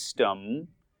system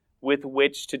with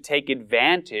which to take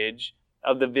advantage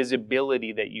of the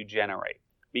visibility that you generate.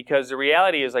 Because the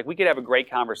reality is, we could have a great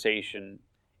conversation,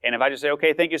 and if I just say,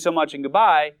 okay, thank you so much and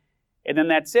goodbye, and then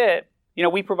that's it,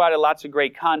 we provided lots of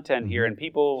great content here, and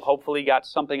people hopefully got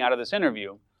something out of this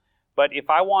interview. But if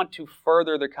I want to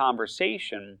further the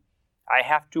conversation, I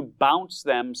have to bounce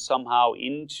them somehow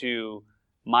into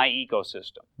my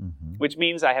ecosystem, which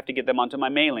means I have to get them onto my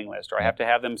mailing list, or I have to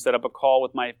have them set up a call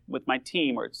with my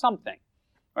team or something,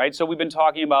 right? So we've been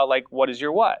talking about what is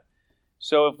your what?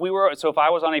 So if I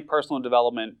was on a personal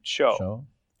development show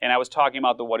and I was talking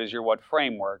about the what is your what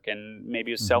framework and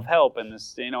maybe self-help and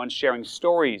this, and sharing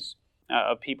stories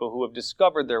of people who have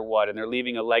discovered their what and they're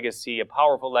leaving a legacy, a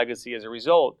powerful legacy as a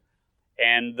result,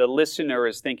 and the listener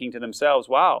is thinking to themselves,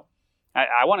 wow,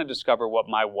 I want to discover what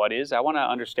my what is. I want to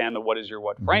understand the what is your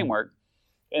what framework.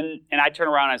 And I turn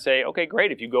around and I say, okay,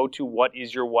 great. If you go to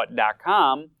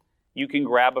whatisyourwhat.com, you can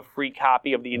grab a free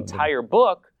copy of the entire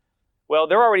book. Well,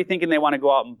 they're already thinking they want to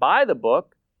go out and buy the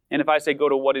book. And if I say go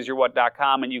to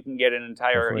whatisyourwhat.com and you can get an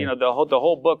entire, the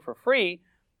whole book for free,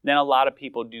 then a lot of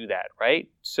people do that, right?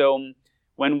 So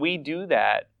when we do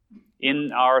that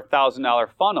in our $1,000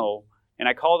 funnel, and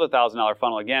I call it the $1,000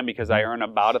 funnel again because I earn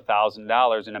about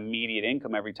 $1,000 in immediate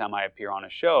income every time I appear on a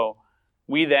show,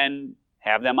 we then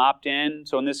have them opt in.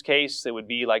 So in this case, it would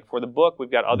be for the book, we've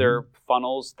got other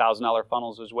funnels, $1,000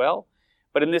 funnels as well.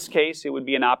 But in this case, it would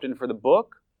be an opt-in for the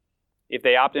book. If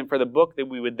they opt in for the book, then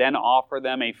we would then offer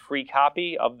them a free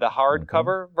copy of the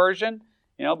hardcover version.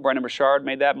 Brendon Burchard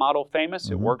made that model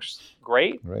famous. It works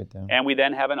great. And we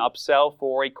then have an upsell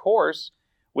for a course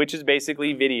which is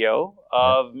basically video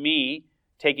of me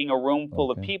taking a room full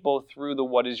of Okay. people through the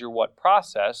What Is Your What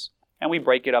process, and we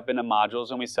break it up into modules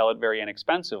and we sell it very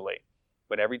inexpensively.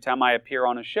 But every time I appear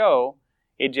on a show,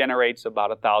 it generates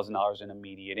about $1,000 in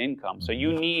immediate income. So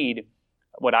you need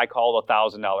what I call a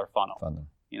 $1,000 funnel.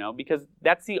 You know, because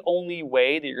that's the only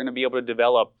way that you're going to be able to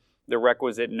develop the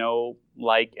requisite know,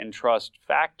 like, and trust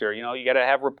factor. You know, you got to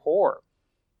have rapport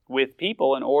with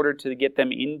people in order to get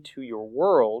them into your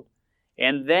world,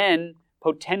 and then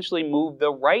potentially move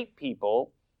the right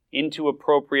people into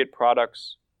appropriate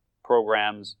products,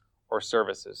 programs, or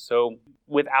services. So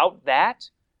without that,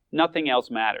 nothing else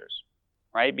matters,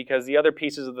 right? Because the other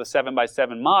pieces of the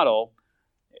 7x7 model,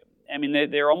 I mean,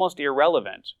 they're almost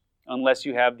irrelevant unless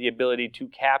you have the ability to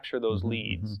capture those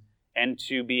leads and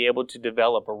to be able to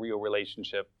develop a real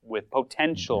relationship with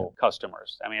potential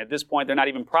customers. I mean, at this point, they're not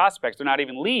even prospects. They're not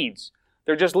even leads.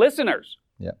 They're just listeners.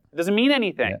 Yeah. It doesn't mean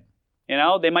anything. You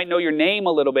know, they might know your name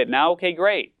a little bit now. Okay,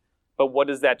 great. But what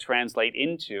does that translate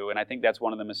into? And I think that's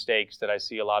one of the mistakes that I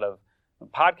see a lot of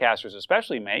podcasters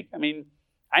especially make. I mean,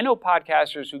 I know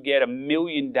podcasters who get 1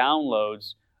 million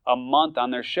downloads a month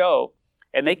on their show,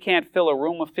 and they can't fill a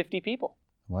room of 50 people.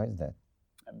 Why is that?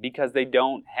 Because they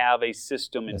don't have a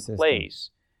system in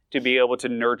place to be able to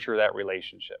nurture that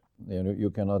relationship. You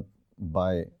cannot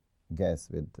buy gas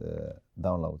with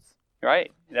downloads.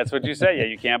 Right. That's what you said. Yeah,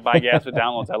 you can't buy gas with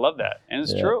downloads. I love that. And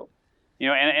it's true. You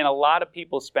know, and a lot of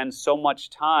people spend so much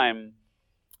time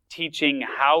teaching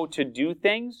how to do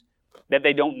things that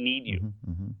they don't need you.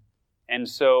 And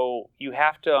so you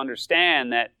have to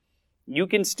understand that you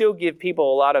can still give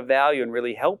people a lot of value and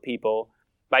really help people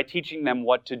by teaching them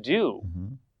what to do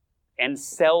and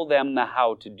sell them the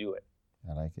how to do it.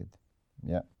 I like it.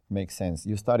 Yeah, makes sense.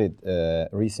 You started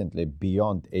recently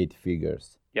Beyond 8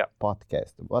 Figures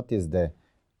podcast. What is the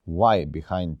why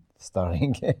behind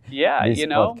starting this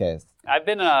podcast? I've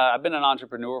been an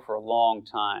entrepreneur for a long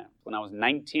time. When I was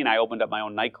 19, I opened up my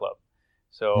own nightclub.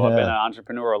 So I've been an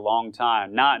entrepreneur a long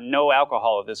time. No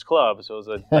alcohol at this club, so it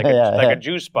was like a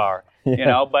juice bar, you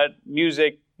know. But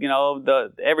music, you know,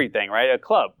 everything, right? A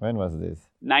club. When was this?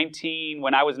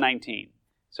 When I was 19.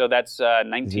 So that's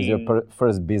 19. This is your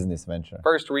first business venture.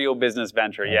 First real business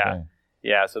venture, yeah. Okay.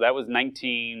 Yeah, so that was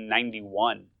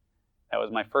 1991. That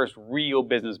was my first real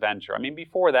business venture. I mean,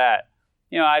 before that,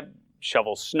 you know, I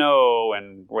shovel snow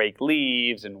and rake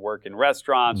leaves and work in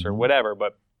restaurants or whatever,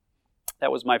 but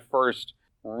that was my first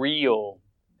real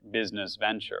business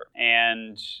venture.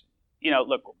 And, you know,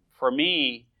 look, for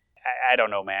me, I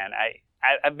don't know, man.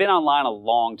 I've been online a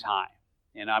long time.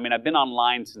 You know, I mean, I've been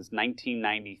online since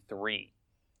 1993.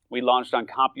 We launched on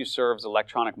CompuServe's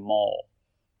Electronic Mall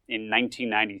in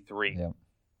 1993. Yeah.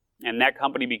 And that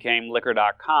company became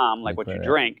Liquor.com, like what you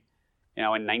drink, you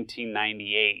know, in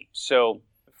 1998. So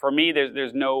for me,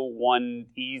 there's no one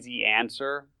easy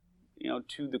answer, you know,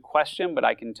 to the question, but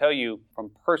I can tell you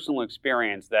from personal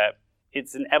experience that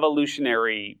it's an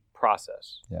evolutionary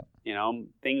process. Yeah. You know,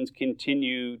 things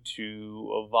continue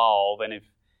to evolve, and if, you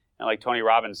know, like Tony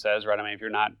Robbins says, right? I mean, if you're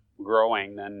not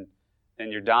growing, then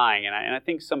you're dying. And I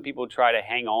think some people try to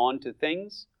hang on to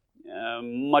things,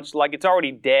 much like it's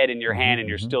already dead in your hand and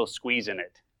you're still squeezing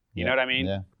it. You know what I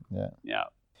mean? Yeah.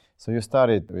 So you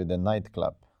started with a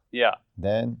nightclub. Yeah.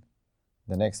 Then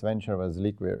the next venture was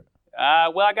Liquor.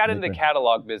 Well, I got into the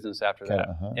catalog business after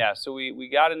that. Yeah, so we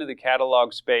got into the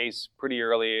catalog space pretty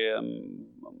early,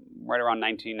 right around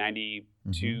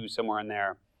 1992, somewhere in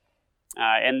there.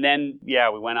 And then,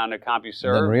 we went on to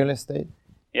CompuServe. Then real estate?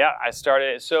 Yeah, I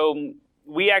started. So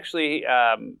we actually,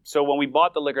 when we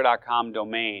bought the Liquor.com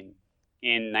domain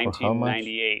in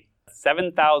 1998,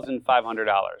 $7,500.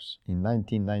 In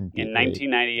 1998. In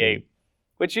 1998.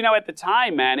 Which, you know, at the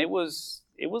time, man, it was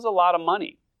a lot of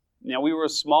money. You know, we were a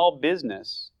small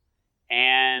business,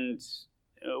 and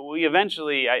I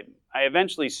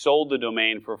eventually sold the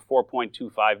domain for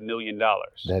 $4.25 million.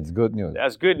 That's good news.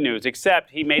 That's good news, except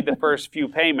he made the first few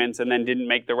payments and then didn't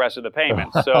make the rest of the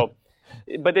payments. So,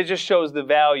 but it just shows the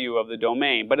value of the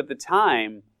domain. But at the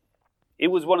time, it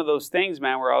was one of those things,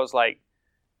 man, where I was like,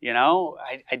 you know,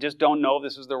 I just don't know if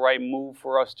this is the right move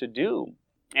for us to do.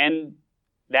 And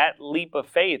that leap of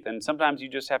faith, and sometimes you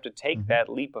just have to take that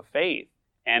leap of faith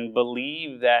and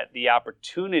believe that the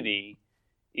opportunity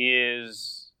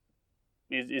is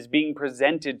being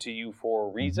presented to you for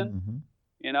a reason,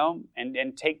 you know,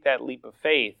 and take that leap of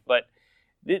faith. But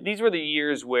these were the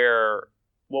years where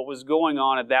what was going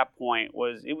on at that point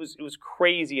was it was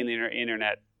crazy in the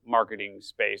internet marketing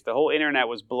space. The whole internet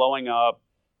was blowing up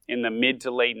in the mid to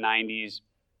late 90s.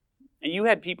 And you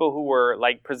had people who were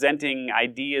like presenting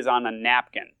ideas on a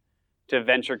napkin to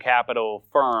venture capital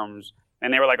firms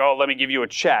And they were like, oh, let me give you a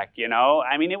check, you know?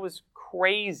 I mean, it was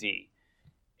crazy.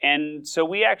 And so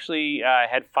we actually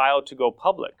had filed to go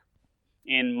public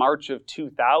in March of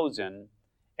 2000,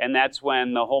 and that's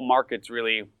when the whole markets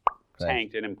really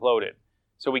tanked and imploded.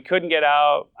 So we couldn't get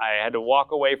out. I had to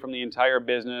walk away from the entire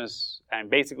business, and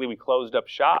basically we closed up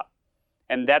shop.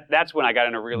 And that's when I got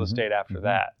into real estate after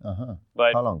that.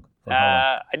 But How long?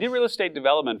 I did real estate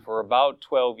development for about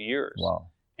 12 years. Wow.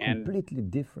 And completely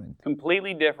different.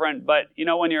 Completely different. But, you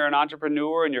know, when you're an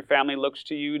entrepreneur and your family looks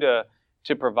to you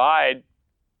to provide,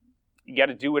 you got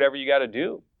to do whatever you got to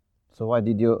do. So why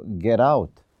did you get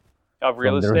out? Of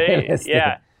real estate?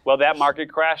 Yeah. Well, that market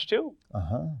crashed too.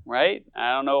 Right?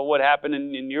 I don't know what happened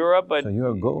in Europe, but... So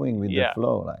you're going with the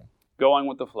flow, like... Going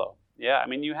with the flow. Yeah, I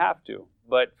mean, you have to.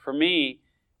 But for me,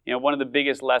 you know, one of the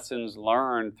biggest lessons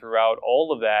learned throughout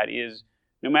all of that is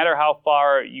no matter how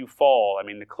far you fall, I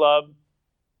mean, the club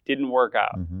didn't work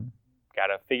out. Got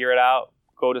to figure it out,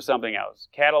 go to something else.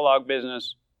 Catalog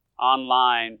business,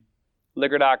 online,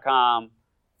 liquor.com,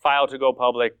 file to go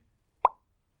public,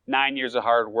 9 years of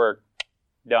hard work,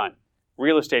 done.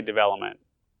 Real estate development,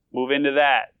 move into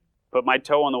that, put my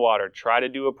toe in the water, try to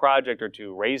do a project or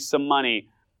two, raise some money,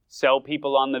 sell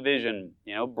people on the vision,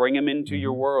 you know, bring them into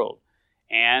your world.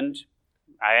 And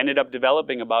I ended up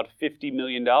developing about $50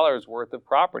 million worth of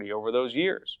property over those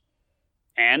years.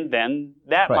 And then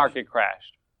that market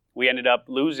crashed. We ended up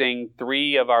losing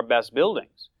 3 of our best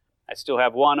buildings. I still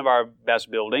have 1 of our best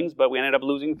buildings, but we ended up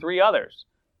losing 3 others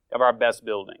of our best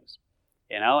buildings.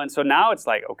 You know, and so now it's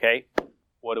like, okay,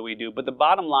 what do we do? But the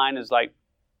bottom line is like,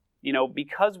 you know,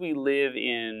 because we live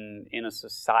in a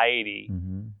society,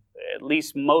 at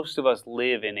least most of us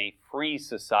live in a free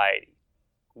society,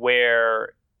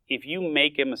 where if you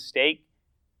make a mistake,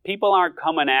 people aren't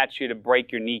coming at you to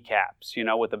break your kneecaps, you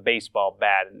know, with a baseball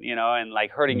bat, you know, and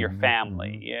like hurting your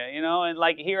family, you know, and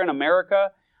like here in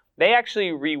America, they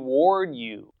actually reward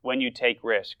you when you take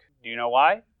risk. Do you know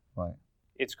why? Why?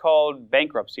 It's called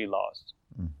bankruptcy laws.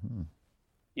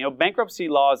 You know, bankruptcy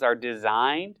laws are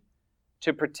designed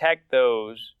to protect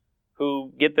those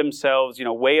who get themselves, you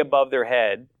know, way above their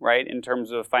head, right, in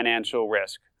terms of financial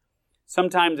risk.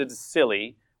 Sometimes it's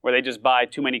silly, where they just buy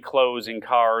too many clothes and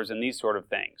cars and these sort of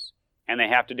things, and they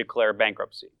have to declare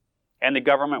bankruptcy. And the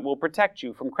government will protect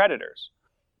you from creditors.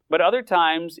 But other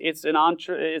times, it's an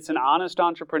honest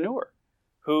entrepreneur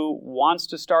who wants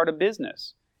to start a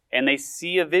business, and they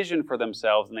see a vision for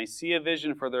themselves, and they see a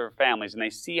vision for their families, and they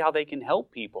see how they can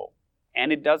help people,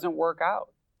 and it doesn't work out.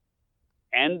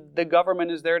 And the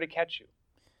government is there to catch you.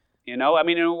 You know, I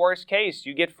mean, in a worst case,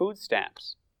 you get food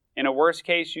stamps. In a worst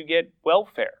case, you get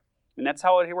welfare. And that's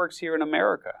how it works here in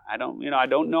America. I don't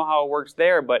know how it works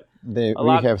there, but we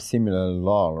have similar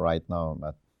law right now.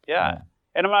 But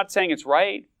and I'm not saying it's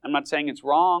right. I'm not saying it's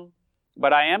wrong,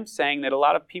 but I am saying that a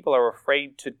lot of people are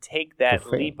afraid to take that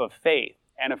leap of faith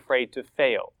and afraid to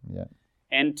fail.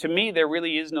 And to me, there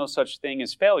really is no such thing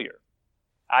as failure.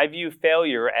 I view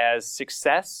failure as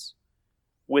success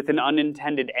with an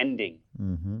unintended ending.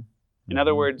 In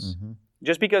other words,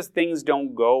 just because things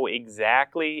don't go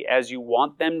exactly as you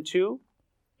want them to,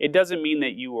 it doesn't mean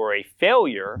that you are a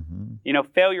failure. You know,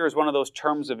 failure is one of those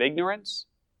terms of ignorance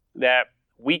that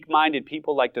weak-minded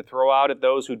people like to throw out at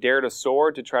those who dare to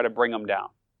soar to try to bring them down.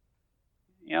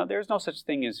 You know, there's no such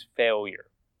thing as failure,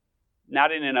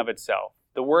 not in and of itself.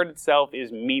 The word itself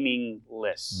is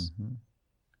meaningless.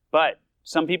 But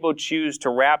some people choose to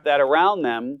wrap that around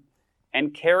them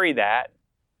and carry that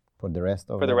for the rest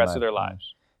of their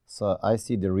lives. So I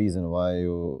see the reason why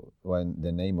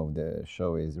the name of the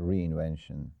show is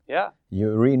Reinvention. Yeah. You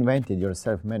reinvented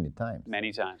yourself many times.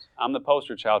 Many times. I'm the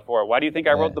poster child for it. Why do you think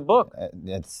I wrote the book?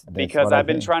 That's because I've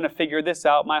been trying to figure this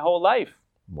out my whole life.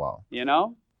 Wow. You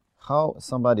know? How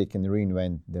somebody can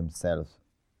reinvent themselves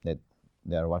that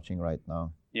they are watching right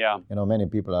now. Yeah. You know, many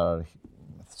people are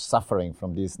suffering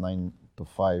from this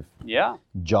 9-to-5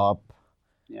 job.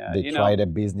 Yeah. They tried a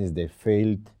business, they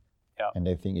failed. And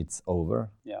they think it's over.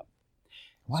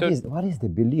 What is the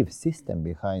belief system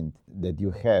behind that you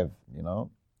have, you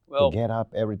know, to get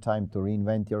up every time to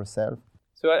reinvent yourself?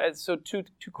 So two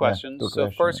questions.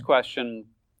 First question,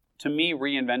 to me,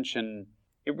 reinvention,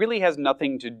 it really has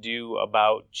nothing to do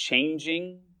about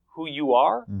changing who you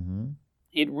are.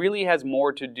 It really has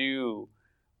more to do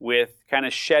with kind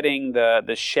of shedding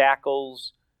the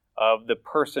shackles of the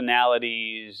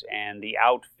personalities and the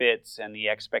outfits and the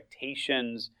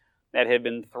expectations that have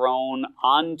been thrown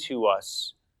onto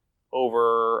us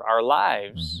over our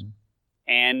lives,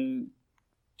 and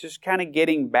just kind of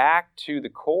getting back to the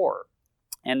core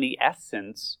and the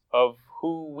essence of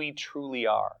who we truly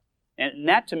are. And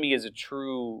that to me is a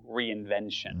true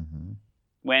reinvention.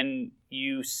 when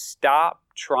you stop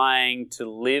trying to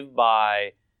live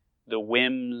by the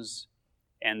whims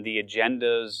and the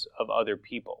agendas of other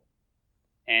people,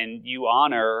 and you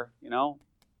honor,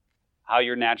 how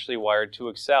you're naturally wired to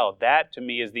excel. That, to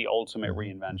me, is the ultimate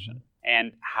reinvention.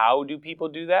 And how do people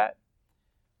do that?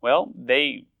 Well,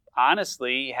 they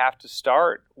honestly have to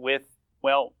start with,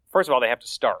 first of all, they have to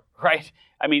start, right?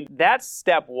 I mean, that's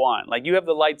step one. Like, you have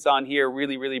the lights on here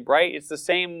really, really bright. It's the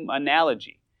same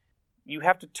analogy. You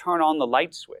have to turn on the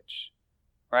light switch,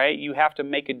 right? You have to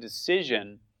make a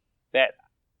decision that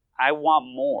I want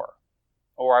more,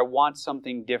 or I want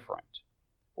something different,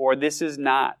 or this is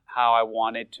not how I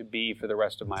want it to be for the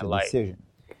rest of my life. Decision.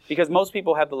 Because most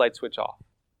people have the light switch off.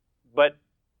 But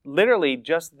literally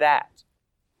just that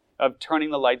of turning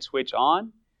the light switch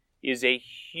on is a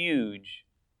huge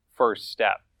first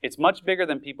step. It's much bigger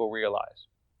than people realize.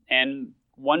 And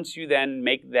once you then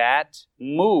make that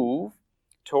move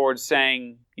towards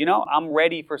saying, I'm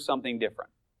ready for something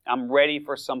different, I'm ready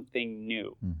for something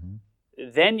new,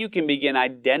 then you can begin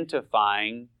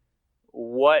identifying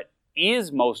what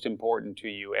is most important to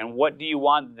you and what do you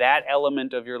want that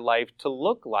element of your life to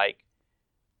look like.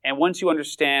 And once you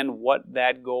understand what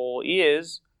that goal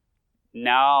is,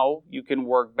 now you can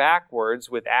work backwards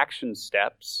with action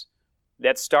steps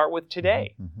that start with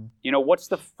today. What's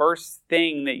the first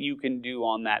thing that you can do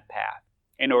on that path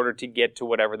in order to get to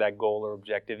whatever that goal or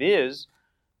objective is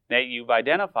that you've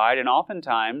identified? And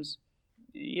oftentimes,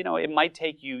 it might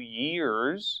take you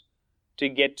years to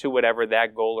get to whatever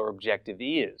that goal or objective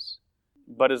is.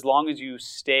 But as long as you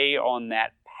stay on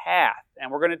that path,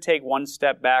 and we're going to take one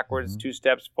step backwards, 2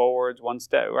 steps forwards, 1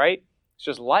 step, right? It's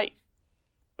just life.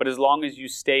 But as long as you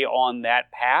stay on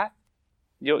that path,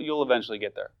 you'll eventually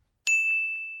get there.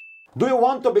 Do you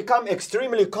want to become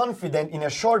extremely confident in a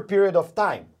short period of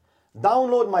time?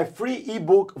 Download my free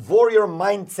ebook, Warrior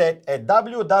Mindset, at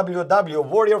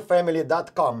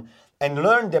www.warriorfamily.com and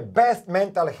learn the best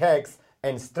mental hacks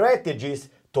and strategies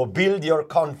to build your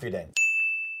confidence.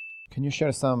 Can you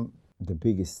share the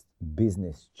biggest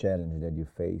business challenge that you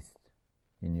faced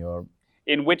in your...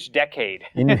 In which decade?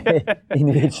 In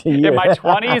which year? In my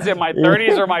 20s, in my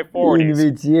 30s, or my 40s? In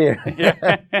which year?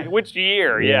 Which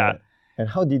year, yeah. And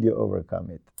how did you overcome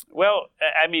it? Well,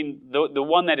 I mean, the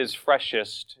one that is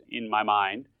freshest in my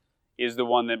mind is the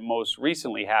one that most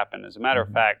recently happened. As a matter of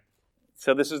fact,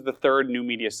 so this is the 3rd New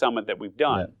Media Summit that we've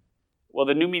done. Yeah. Well,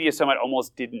 the New Media Summit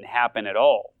almost didn't happen at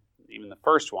all, even the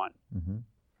first one.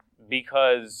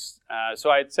 Because, so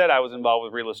I had said I was involved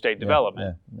with real estate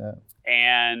development.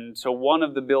 And so one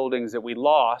of the buildings that we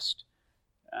lost,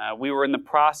 we were in the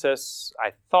process,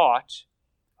 I thought,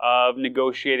 of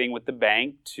negotiating with the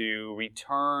bank to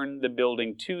return the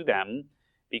building to them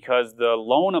because the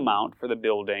loan amount for the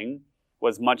building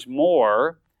was much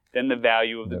more than the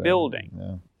value of the building.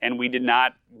 Yeah. And we did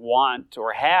not want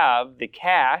or have the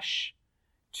cash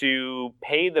to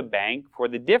pay the bank for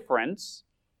the difference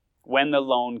when the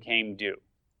loan came due.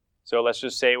 So let's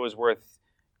just say it was worth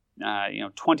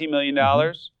 $20 million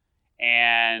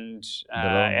and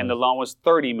the loan was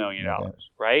 $30 million,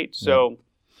 right? So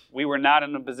we were not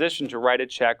in a position to write a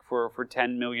check for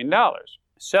 $10 million.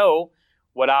 So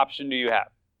what option do you have?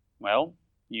 Well,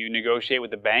 you negotiate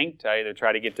with the bank to either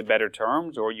try to get to better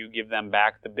terms or you give them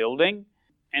back the building.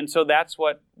 And so that's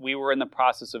what we were in the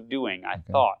process of doing, I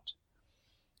thought.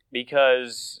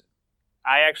 Because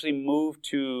I actually moved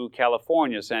to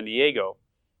California, San Diego,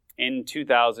 in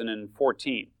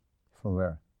 2014. From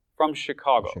where? From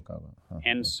Chicago. Chicago.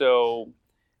 And so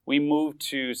we moved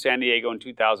to San Diego in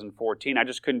 2014. I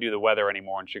just couldn't do the weather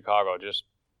anymore in Chicago. Just,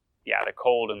 the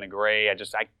cold and the gray. I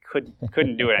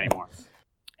couldn't do it anymore.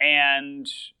 And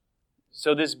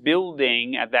so this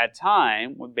building at that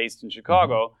time was based in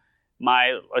Chicago.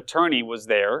 My attorney was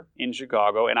there in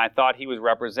Chicago, and I thought he was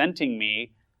representing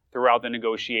me throughout the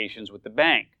negotiations with the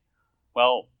bank.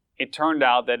 Well, it turned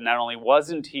out that not only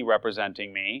wasn't he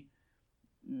representing me,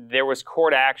 there was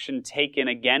court action taken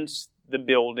against the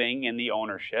building and the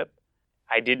ownership.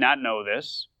 I did not know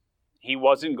this. He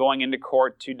wasn't going into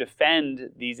court to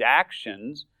defend these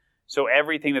actions. So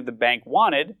everything that the bank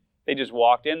wanted, they just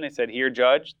walked in. They said, "Here,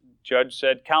 Judge." Judge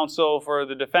said, "Counsel for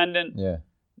the defendant." Yeah.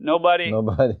 Nobody.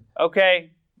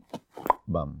 Okay.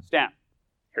 Bum. Stamp.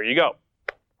 Here you go.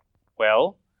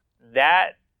 Well,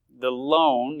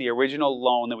 the original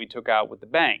loan that we took out with the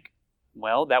bank,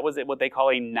 well, that was what they call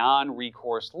a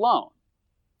non-recourse loan,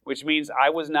 which means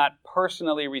I was not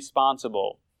personally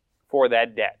responsible for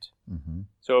that debt.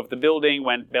 So if the building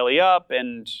went belly up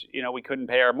and we couldn't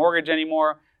pay our mortgage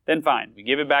anymore, then fine, we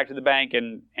give it back to the bank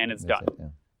and it's done.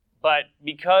 But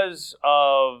because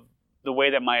of the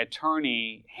way that my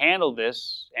attorney handled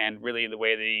this, and really the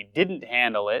way that he didn't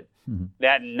handle it,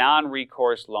 that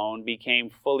non-recourse loan became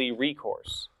fully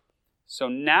recourse. So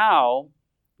now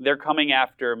they're coming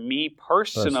after me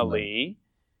personally,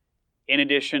 in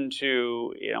addition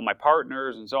to my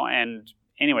partners and so on. And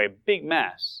anyway, big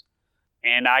mess.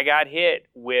 And I got hit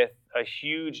with a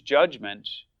huge judgment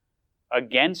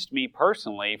against me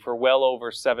personally for well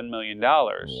over $7 million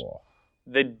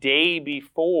the day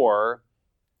before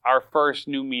our first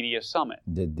New Media Summit.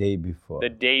 The day before. The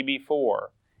day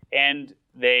before. And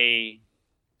they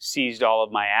seized all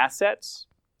of my assets.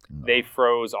 No. They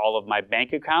froze all of my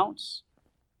bank accounts.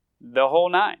 The whole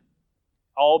nine.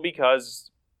 All because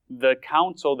the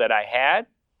counsel that I had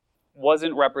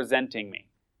wasn't representing me.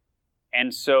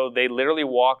 And so they literally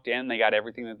walked in, they got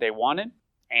everything that they wanted,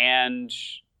 and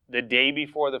the day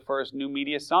before the first New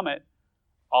Media Summit,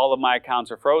 all of my accounts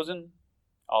are frozen,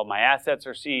 all of my assets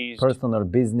are seized. Personal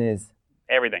business.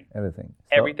 Everything. Everything.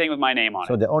 Everything with my name on it.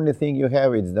 So the only thing you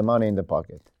have is the money in the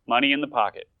pocket. Money in the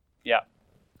pocket, yeah.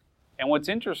 And what's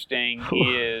interesting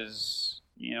is,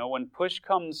 when push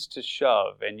comes to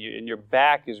shove and your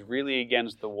back is really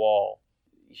against the wall,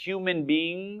 human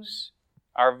beings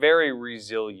are very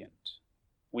resilient.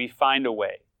 We find a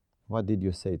way. What did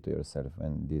you say to yourself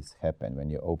when this happened, when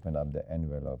you open up the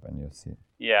envelope and you see?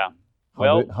 Yeah.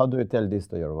 How do you tell this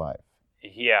to your wife?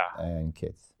 Yeah. And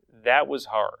kids? That was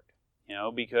hard,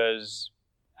 because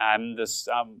I'm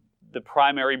the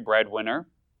primary breadwinner,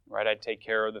 right? I take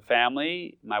care of the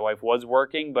family. My wife was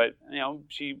working, but,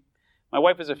 my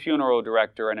wife is a funeral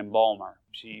director and embalmer.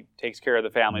 She takes care of the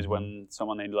families when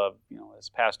someone they love, has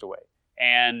passed away.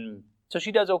 And so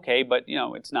she does okay, but,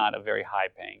 it's not a very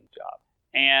high-paying job.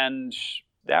 And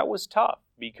that was tough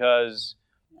because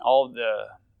I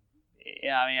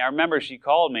remember she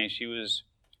called me. She was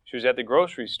at the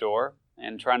grocery store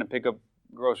and trying to pick up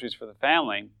groceries for the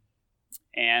family,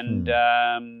 and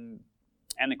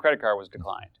the credit card was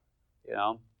declined,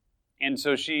 And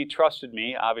so she trusted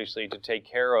me, obviously, to take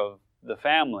care of the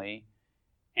family,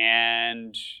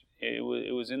 and it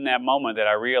was in that moment that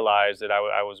I realized that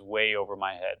I was way over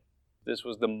my head. This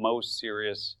was the most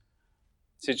serious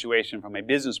situation from a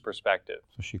business perspective.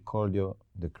 So she called you,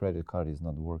 the credit card is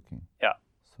not working. Yeah.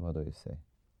 So what do you say?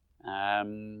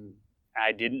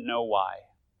 I didn't know why.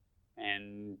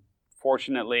 And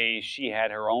fortunately, she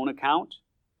had her own account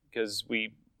because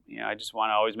I just want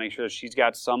to always make sure that she's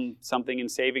got something in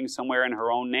savings somewhere in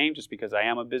her own name, just because I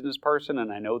am a business person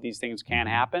and I know these things can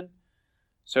happen.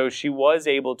 So she was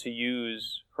able to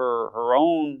use her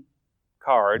own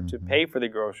card to pay for the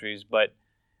groceries, but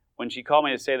when she called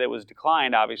me to say that it was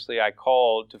declined, obviously I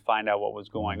called to find out what was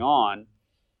going on,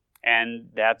 and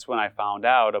that's when I found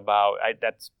out about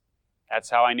that's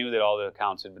how I knew that all the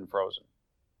accounts had been frozen.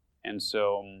 And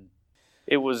so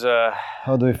it was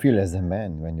How do you feel as a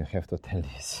man when you have to tell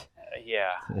this?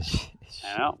 Yeah,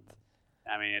 I know.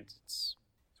 I mean, it's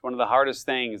one of the hardest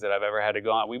things that I've ever had to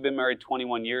go on. We've been married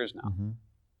 21 years now.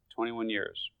 21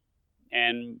 years.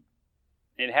 And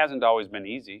it hasn't always been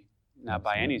easy, not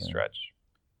by any stretch.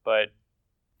 But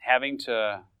having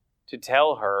to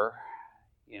tell her,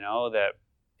 that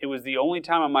it was the only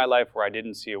time in my life where I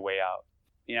didn't see a way out.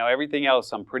 Everything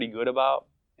else I'm pretty good about,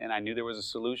 and I knew there was a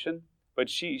solution. But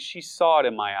she saw it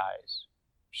in my eyes.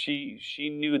 She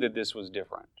knew that this was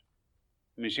different.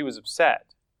 I mean, she was upset.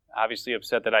 Obviously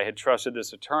upset that I had trusted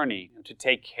this attorney to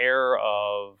take care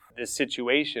of this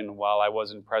situation while I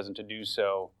wasn't present to do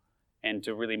so and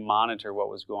to really monitor what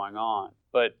was going on.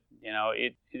 But,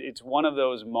 it's one of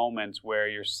those moments where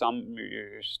your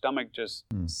stomach just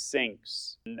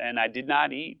sinks. And I did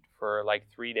not eat for like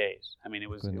 3 days. I mean, it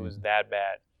was that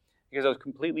bad. Because I was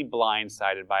completely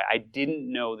blindsided by it. I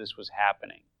didn't know this was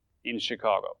happening in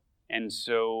Chicago. And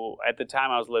so at the time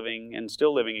I was living and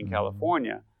still living in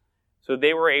California. So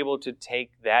they were able to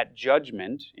take that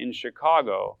judgment in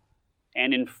Chicago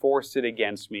and enforce it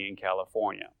against me in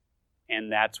California.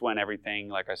 And that's when everything,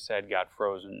 like I said, got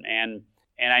frozen. And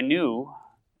I knew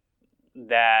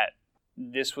that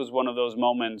this was one of those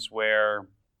moments where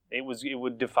it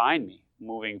would define me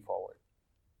moving forward.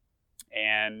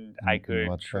 And I could...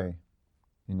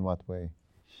 In what way?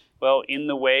 Well, in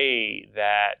the way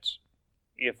that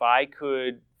if I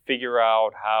could figure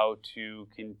out how to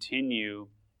continue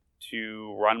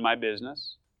to run my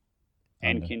business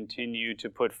and continue to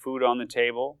put food on the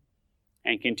table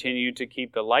and continue to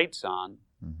keep the lights on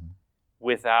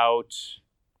without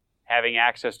having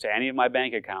access to any of my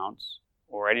bank accounts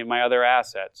or any of my other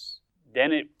assets,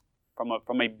 then it,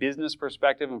 from a business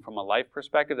perspective and from a life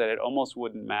perspective, that it almost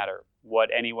wouldn't matter what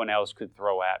anyone else could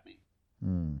throw at me.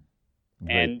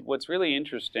 And what's really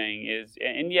interesting is,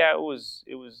 it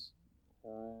was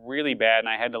really bad, and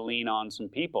I had to lean on some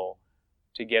people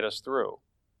to get us through.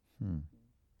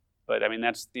 But I mean,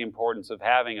 that's the importance of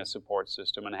having a support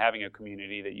system and having a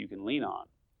community that you can lean on.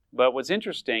 But what's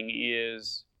interesting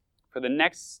is for the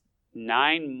next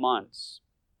 9 months,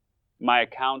 my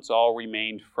accounts all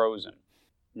remained frozen.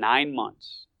 9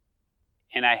 months.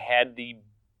 And I had the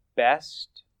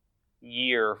best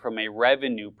year from a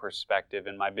revenue perspective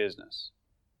in my business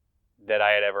that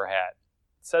I had ever had.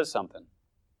 It says something,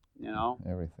 you know?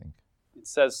 Everything. It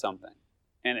says something.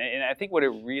 And I think what it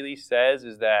really says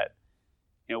is that,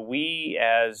 you know, we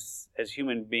as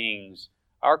human beings,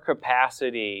 our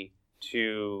capacity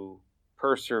to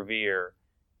persevere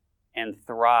and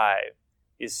thrive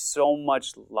is so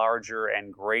much larger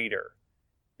and greater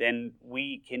than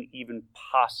we can even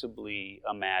possibly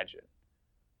imagine.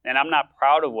 And I'm not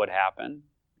proud of what happened.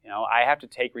 You know, I have to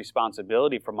take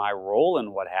responsibility for my role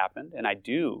in what happened, and I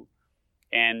do.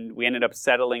 And we ended up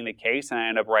settling the case, and I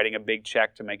ended up writing a big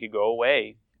check to make it go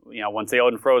away. You know, once they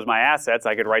unfroze my assets,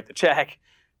 I could write the check.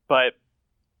 But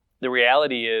the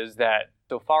reality is that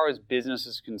so far as business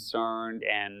is concerned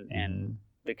and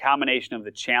the combination of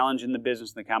the challenge in the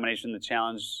business and the combination of the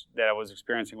challenge that I was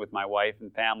experiencing with my wife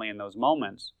and family in those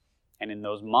moments and in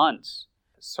those months,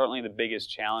 certainly the biggest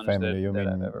challenge Family, that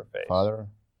I've ever faced. Father,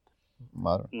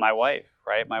 mother? My wife,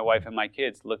 right? My wife and my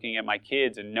kids, looking at my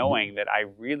kids and knowing that I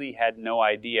really had no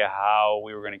idea how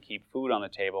we were going to keep food on the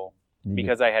table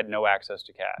because I had no access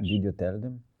to cash. Did you tell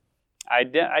them? I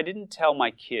didn't tell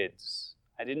my kids.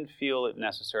 I didn't feel it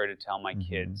necessary to tell my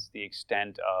kids the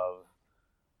extent of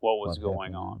what was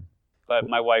going on. But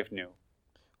my wife knew.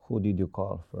 Who did you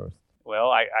call first?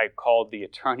 Well, I called the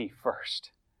attorney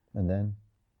first. And then?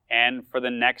 And for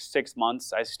the next 6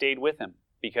 months, I stayed with him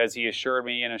because he assured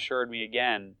me and assured me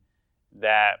again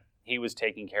that he was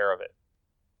taking care of it.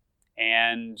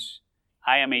 And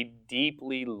I am a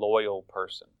deeply loyal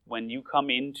person. When you come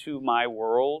into my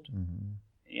world,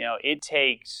 you know, it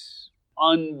takes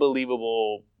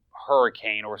unbelievable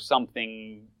hurricane or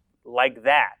something like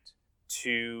that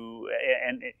to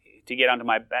get onto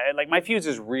my fuse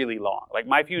is really long. Like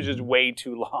my fuse is way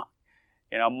too long,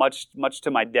 you know, much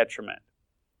to my detriment.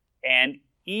 And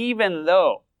even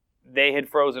though they had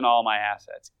frozen all my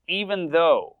assets, even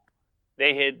though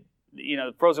they had, you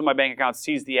know, frozen my bank account,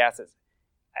 seized the assets,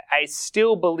 I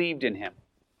still believed in him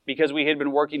because we had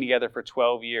been working together for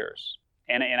 12 years,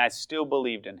 and I still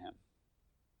believed in him.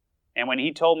 And when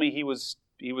he told me he was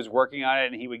working on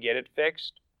it and he would get it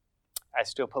fixed, I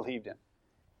still believed him.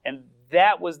 And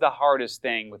that was the hardest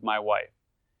thing with my wife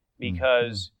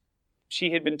because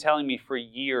she had been telling me for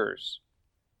years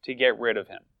to get rid of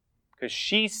him because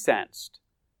she sensed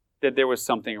that there was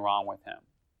something wrong with him.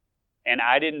 And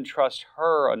I didn't trust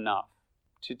her enough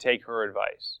to take her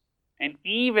advice. And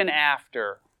even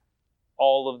after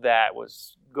all of that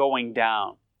was going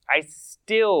down, I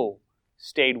still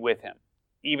stayed with him,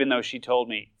 even though she told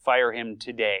me, fire him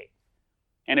today.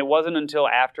 And it wasn't until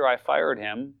after I fired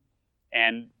him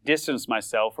and distanced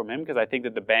myself from him, because I think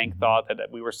that the bank thought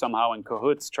that we were somehow in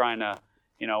cahoots trying to,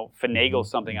 you know, finagle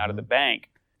something out of the bank.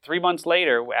 3 months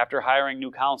later, after hiring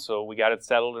new counsel, we got it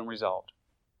settled and resolved.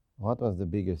 What was the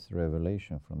biggest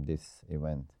revelation from this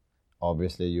event?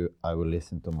 Obviously, I will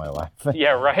listen to my wife.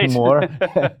 Yeah, right. More.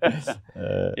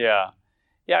 Yeah.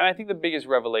 I think the biggest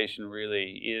revelation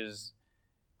really is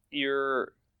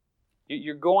you're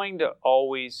going to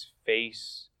always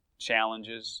face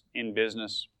challenges in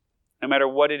business. No matter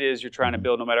what it is you're trying to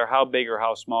build, no matter how big or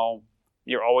how small,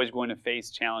 you're always going to face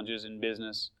challenges in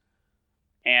business.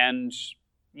 And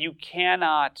you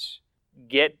cannot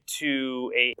get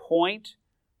to a point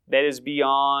that is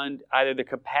beyond either the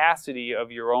capacity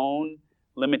of your own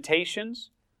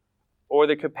limitations or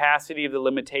the capacity of the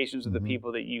limitations of the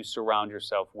people that you surround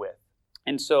yourself with.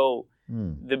 And so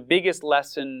the biggest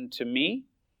lesson to me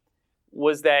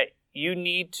was that you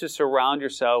need to surround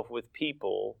yourself with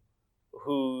people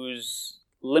whose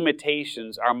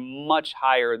limitations are much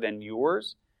higher than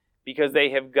yours because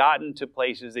they have gotten to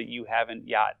places that you haven't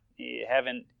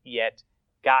yet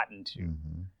gotten to.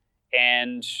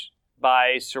 And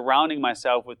by surrounding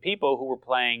myself with people who were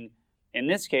playing, in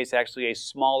this case, actually a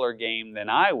smaller game than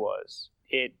I was,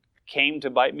 it came to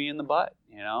bite me in the butt,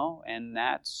 you know? And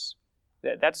that's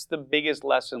the biggest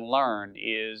lesson learned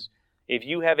is if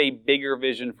you have a bigger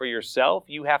vision for yourself,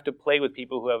 you have to play with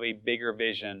people who have a bigger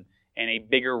vision and a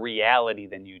bigger reality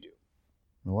than you do.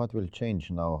 What will change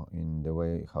now in the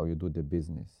way how you do the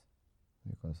business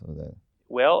because of that?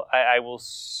 Well, I will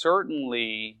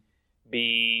certainly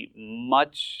be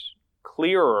much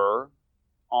clearer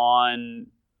on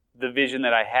the vision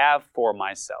that I have for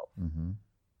myself.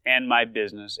 and my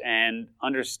business and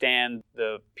understand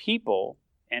the people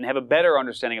and have a better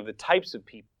understanding of the types of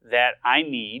people that I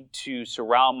need to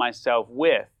surround myself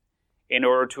with in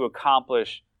order to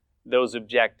accomplish those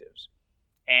objectives.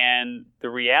 And the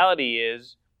reality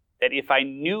is that if I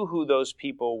knew who those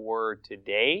people were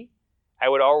today, I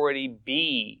would already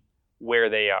be where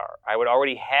they are. I would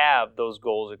already have those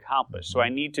goals accomplished. So I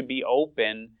need to be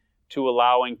open to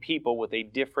allowing people with a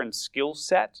different skill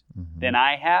set than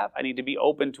I have. I need to be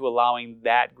open to allowing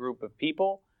that group of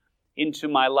people into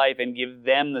my life and give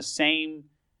them the same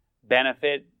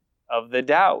benefit of the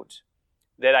doubt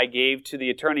that I gave to the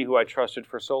attorney who I trusted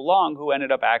for so long, who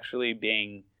ended up actually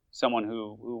being someone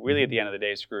who really at the end of the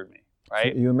day screwed me,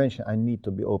 right? So you mentioned I need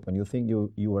to be open. You think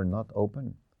you were not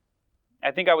open?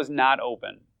 I think I was not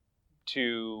open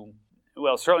to,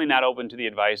 well, certainly not open to the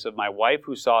advice of my wife,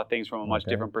 who saw things from a much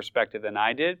different perspective than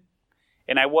I did.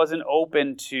 And I wasn't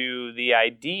open to the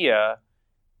idea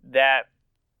that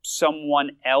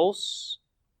someone else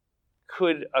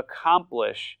could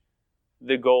accomplish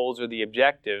the goals or the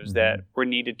objectives that were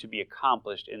needed to be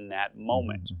accomplished in that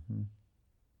moment.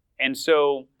 And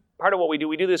so part of what we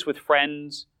do this with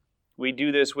friends, we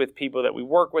do this with people that we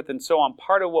work with and so on.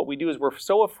 Part of what we do is we're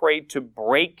so afraid to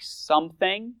break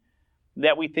something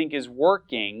that we think is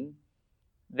working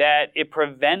that it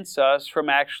prevents us from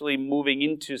actually moving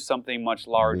into something much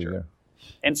larger.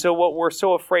 And so what we're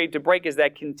so afraid to break is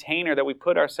that container that we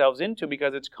put ourselves into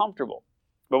because it's comfortable.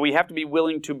 But we have to be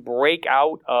willing to break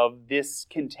out of this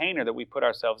container that we put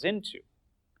ourselves into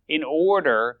in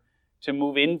order to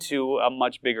move into a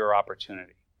much bigger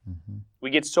opportunity.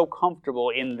 We get so comfortable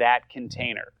in that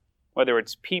container, whether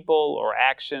it's people or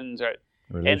actions or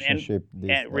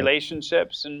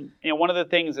relationships. And one of the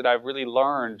things that I've really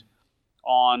learned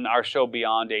on our show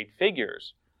Beyond Eight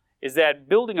Figures is that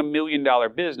building $1 million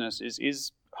business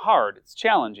is hard. It's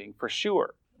challenging for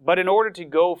sure. But in order to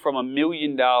go from $1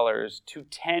 million to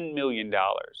 $10 million,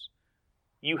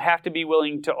 you have to be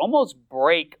willing to almost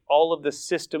break all of the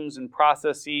systems and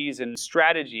processes and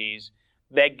strategies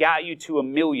that got you to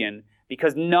 $1 million,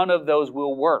 because none of those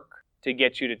will work to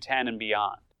get you to 10 and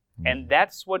beyond. And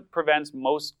that's what prevents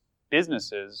most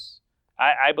businesses,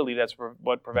 I believe that's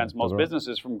what prevents most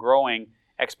businesses from growing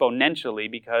exponentially,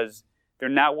 because they're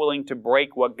not willing to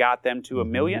break what got them to $1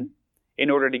 million in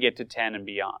order to get to 10 and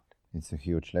beyond. It's a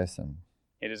huge lesson.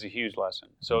 It is a huge lesson.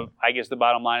 So I guess the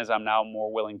bottom line is I'm now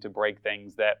more willing to break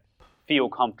things that feel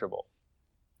comfortable.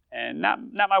 And not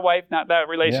my wife, not that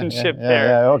relationship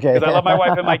there. Okay. Because I love my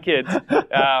wife and my kids.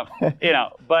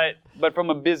 But from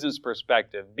a business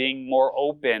perspective, being more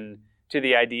open to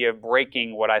the idea of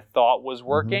breaking what I thought was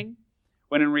working,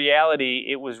 when in reality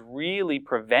it was really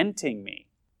preventing me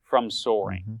from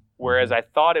soaring. Whereas I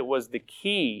thought it was the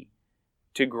key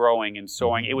to growing and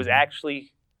soaring, it was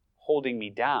actually holding me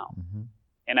down.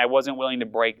 And I wasn't willing to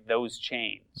break those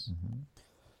chains.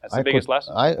 That's the biggest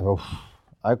lesson.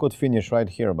 I could finish right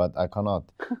here, but I cannot.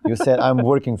 You said I'm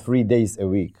working 3 days a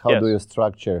week. How do you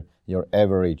structure your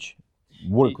average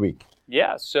work week?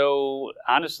 Yeah, so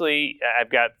honestly,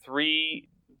 I've got 3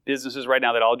 businesses right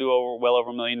now that all do well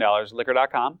over $1 million.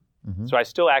 Liquor.com. So I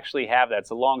still actually have that.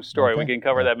 It's a long story. We can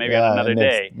cover that maybe on another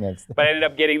day. But I ended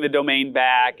up getting the domain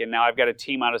back, and now I've got a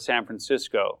team out of San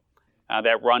Francisco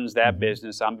that runs that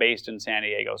business. I'm based in San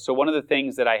Diego. So one of the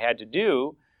things that I had to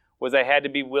do was I had to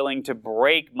be willing to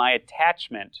break my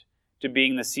attachment to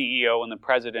being the CEO and the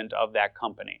president of that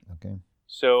company.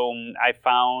 So I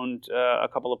found a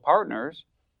couple of partners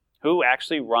who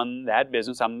actually run that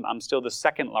business. I'm still the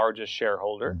second largest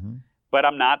shareholder, but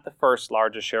I'm not the first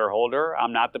largest shareholder.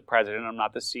 I'm not the president. I'm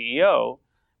not the CEO,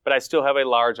 but I still have a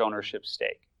large ownership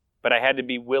stake. But I had to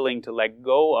be willing to let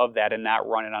go of that and not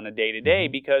run it on a day-to-day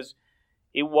because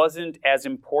it wasn't as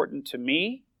important to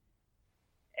me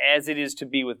as it is to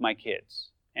be with my kids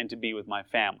and to be with my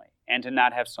family and to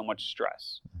not have so much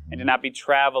stress and to not be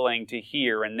traveling to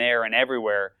here and there and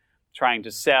everywhere trying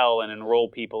to sell and enroll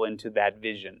people into that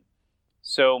vision.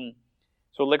 So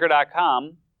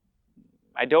Liquor.com,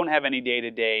 I don't have any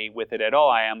day-to-day with it at all.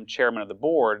 I am chairman of the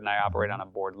board and I operate on a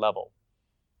board level.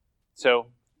 So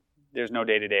there's no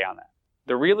day-to-day on that.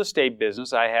 The real estate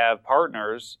business, I have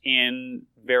partners in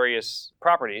various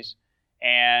properties,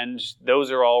 and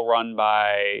those are all run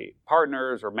by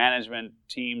partners or management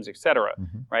teams, etc.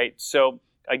 Right? So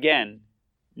again,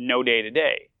 no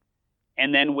day-to-day.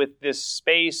 And then with this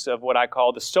space of what I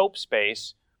call the SOAP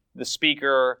space, the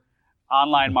speaker,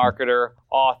 online marketer,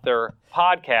 author,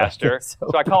 podcaster.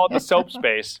 So I call it the SOAP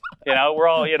space. We're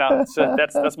all, so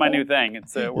that's my new thing.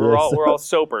 It's we're all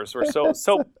soapers. We're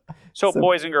soap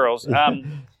boys and girls.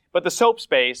 But the SOAP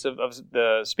space of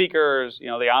the speakers, the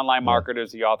online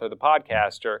marketers, the author, the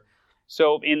podcaster.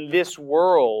 So in this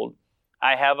world,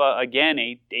 I have,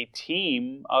 a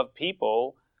team of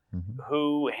people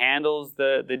who handles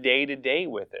the day-to-day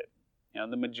with it.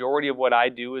 The majority of what I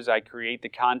do is I create the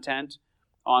content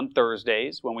on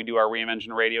Thursdays when we do our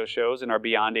Reinvention Radio shows and our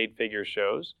Beyond 8 Figures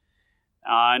shows.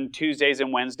 On Tuesdays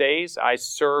and Wednesdays, I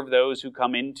serve those who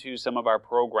come into some of our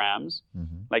programs.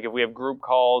 Like if we have group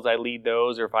calls, I lead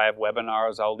those, or if I have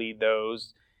webinars, I'll lead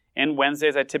those. And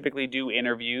Wednesdays, I typically do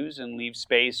interviews and leave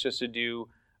space just to do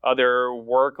other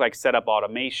work, like set up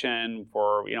automation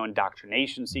for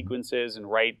indoctrination sequences and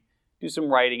do some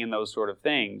writing and those sort of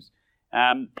things.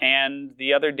 And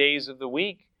the other days of the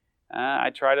week,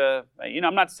 I try to,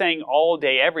 I'm not saying all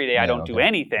day, every day I don't do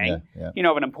anything. If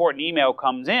an important email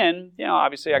comes in,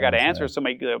 obviously I got to answer.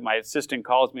 Somebody, my assistant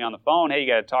calls me on the phone, hey, you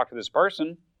got to talk to this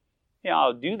person.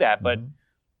 I'll do that. But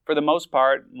for the most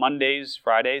part, Mondays,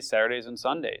 Fridays, Saturdays, and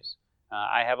Sundays,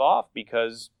 I have off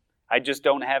because I just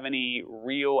don't have any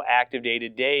real active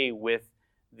day-to-day with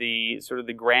the sort of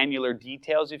the granular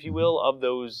details, if you will, of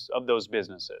those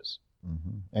businesses.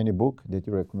 Any book that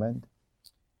you recommend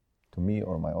to me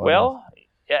or my audience? Well,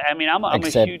 yeah, I mean, I'm a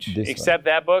huge, except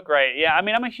that book, right? Yeah, I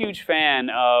mean, I'm a huge fan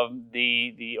of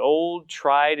the old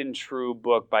tried and true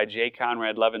book by J.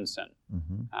 Conrad Levinson,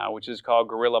 which is called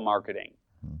Guerrilla Marketing.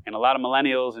 And a lot of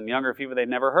millennials and younger people, they've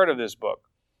never heard of this book.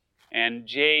 And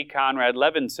J. Conrad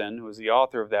Levinson, who is the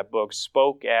author of that book,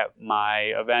 spoke at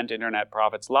my event, Internet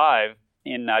Profits Live,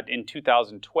 in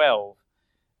 2012.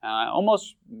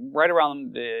 Almost right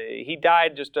around, he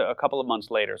died just a couple of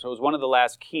months later. So it was one of the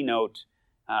last keynote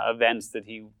events that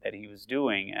he was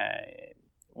doing.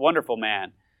 Wonderful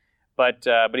man. But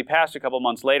he passed a couple of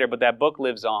months later, but that book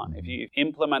lives on. If you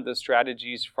implement the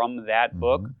strategies from that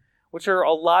book, which are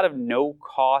a lot of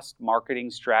no-cost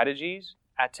marketing strategies,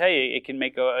 I tell you, it can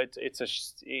make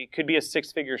it could be a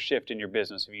six-figure shift in your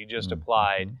business if you just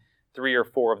applied 3 or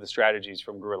 4 of the strategies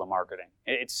from guerrilla marketing.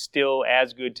 It's still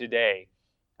as good today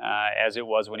as it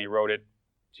was when he wrote it,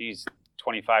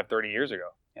 25, 30 years ago.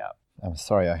 Yeah. I'm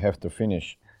sorry, I have to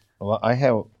finish. Well, I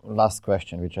have last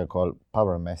question, which I call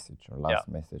power message or last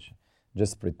message.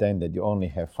 Just pretend that you only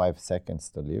have 5 seconds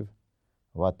to live.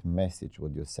 What message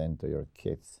would you send to your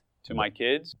kids? To my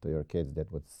kids? To your kids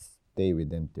that would stay with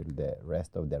them till the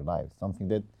rest of their lives. Something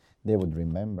that they would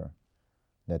remember,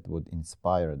 that would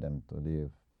inspire them to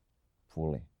live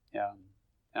fully. Yeah.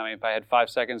 I mean, if I had 5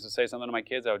 seconds to say something to my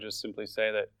kids, I would just simply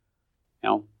say that,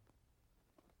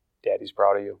 Daddy's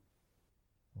proud of you.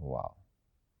 Wow.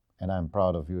 And I'm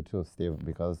proud of you too, Steve,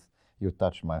 because you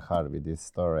touched my heart with this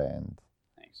story. And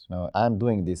thanks. I'm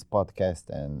doing this podcast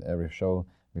and every show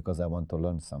because I want to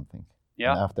learn something.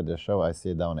 Yeah. And after the show, I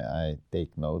sit down and I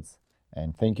take notes.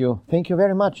 And thank you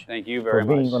very much. Thank you very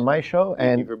much for being on my show.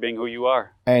 Thank you for being who you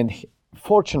are. And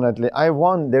fortunately, I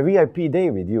won the VIP day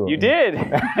with you. You did.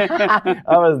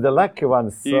 I was the lucky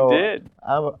one. So you did.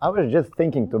 I was just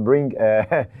thinking to bring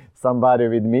somebody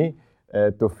with me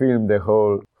to film the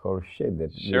whole shit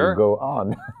that will go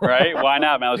on. Right? Why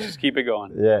not, man? Let's just keep it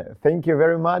going. Yeah. Thank you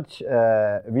very much.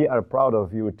 We are proud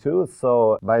of you too.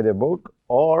 So buy the book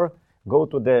or go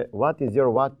to the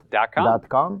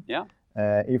whatisyourwhat.com. Yeah.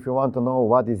 If you want to know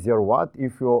what is your what,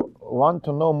 if you want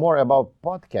to know more about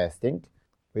podcasting,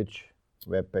 which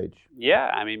webpage?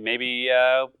 Yeah, I mean, maybe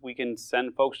we can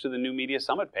send folks to the New Media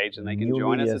Summit page and they can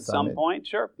join us at some point.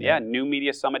 Sure. Yeah,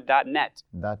 newmediasummit.net.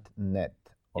 .net.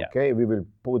 Okay, we will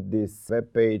put this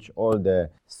webpage, all the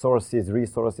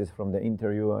resources from the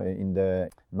interview in the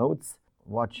notes.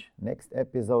 Watch next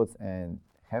episodes and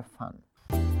have fun.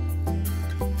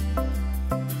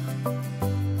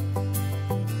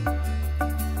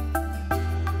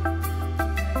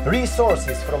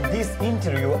 Resources from this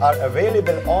interview are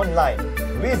available online.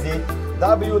 Visit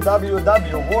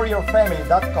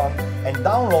www.warriorfamily.com and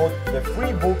download the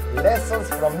free book Lessons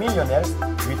from Millionaires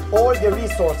with all the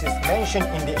resources mentioned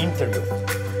in the interview.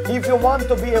 If you want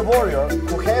to be a warrior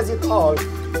who has it all,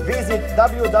 visit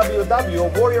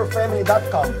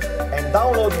www.warriorfamily.com and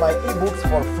download my ebooks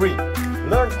for free.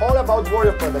 Learn all about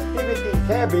warrior productivity,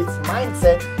 habits,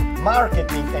 mindset,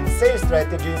 marketing and sales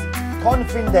strategies,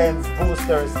 confidence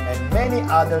boosters, and many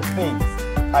other things.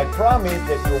 I promise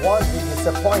that you won't be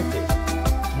disappointed.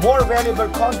 More valuable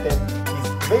content is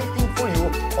waiting for you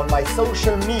on my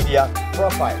social media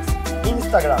profiles.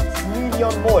 Instagram,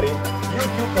 Smiljan Mori,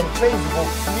 YouTube and Facebook,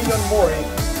 Smiljan Mori,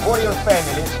 Warrior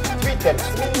Family, Twitter,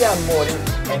 Smiljan Mori,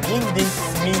 and LinkedIn,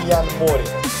 Smiljan Mori.